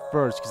side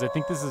first, because I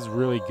think this is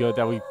really good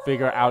that we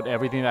figure out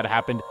everything that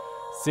happened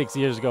 6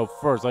 years ago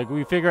first. Like,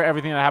 we figure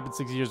everything that happened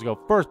 6 years ago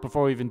first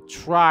before we even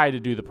try to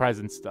do the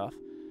present stuff.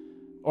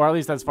 Or at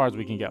least as far as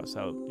we can go.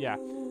 So, yeah.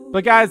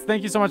 But, guys,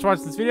 thank you so much for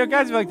watching this video.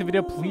 Guys, if you liked the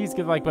video, please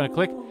give the like button a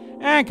click.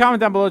 And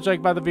comment down below what you like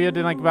about the video,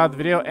 didn't like about the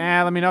video.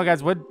 And let me know,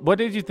 guys, what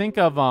did you think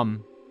of all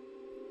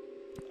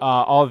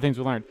the things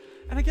we learned?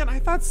 And, again, I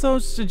thought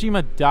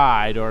Sojima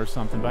died or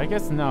something. But I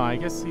guess no. I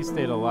guess he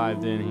stayed alive,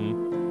 didn't he?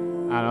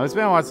 I don't know. It's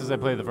been a while since I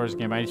played the first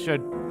game. I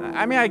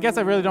mean, I guess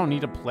I really don't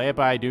need to play it,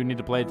 but I do need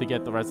to play it to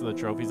get the rest of the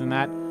trophies in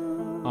that.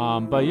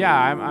 But yeah,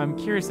 I'm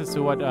curious as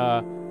to what,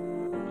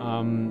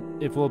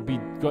 if we'll be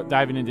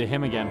diving into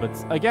him again. But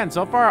again,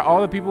 so far,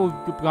 all the people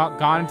who've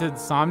gone into the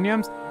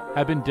Somniums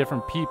have been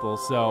different people.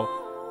 So,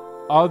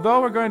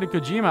 although we're going to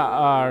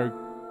Kojima,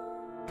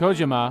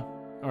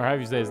 or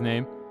however you say his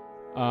name,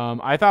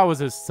 I thought it was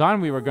his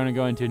son we were going to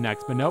go into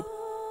next, but nope.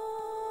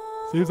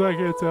 Seems like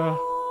it's,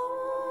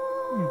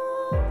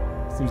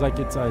 Seems like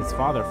it's his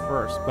father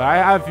first. But I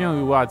have a feeling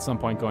we will at some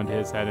point go into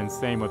his head, and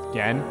same with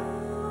Gen.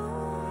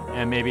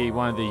 And maybe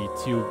one of the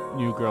two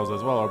new girls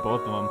as well, or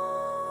both of them.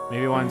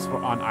 Maybe one's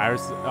on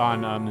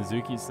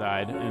Mizuki's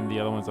side, and the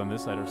other one's on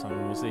this side or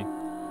something. We'll see.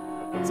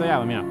 So yeah,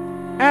 let me know.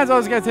 As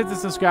always, guys, hit the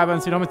subscribe button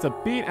so you don't miss a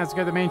beat, and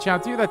subscribe to the main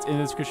channel too. That's in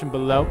the description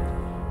below.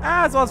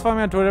 As well as follow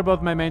me on Twitter.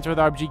 Both my mains with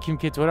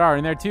RBGKimKid Twitter are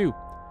in there too.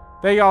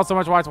 Thank you all so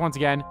much for watching once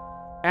again,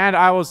 and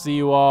I will see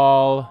you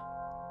all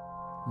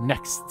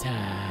next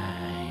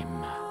time.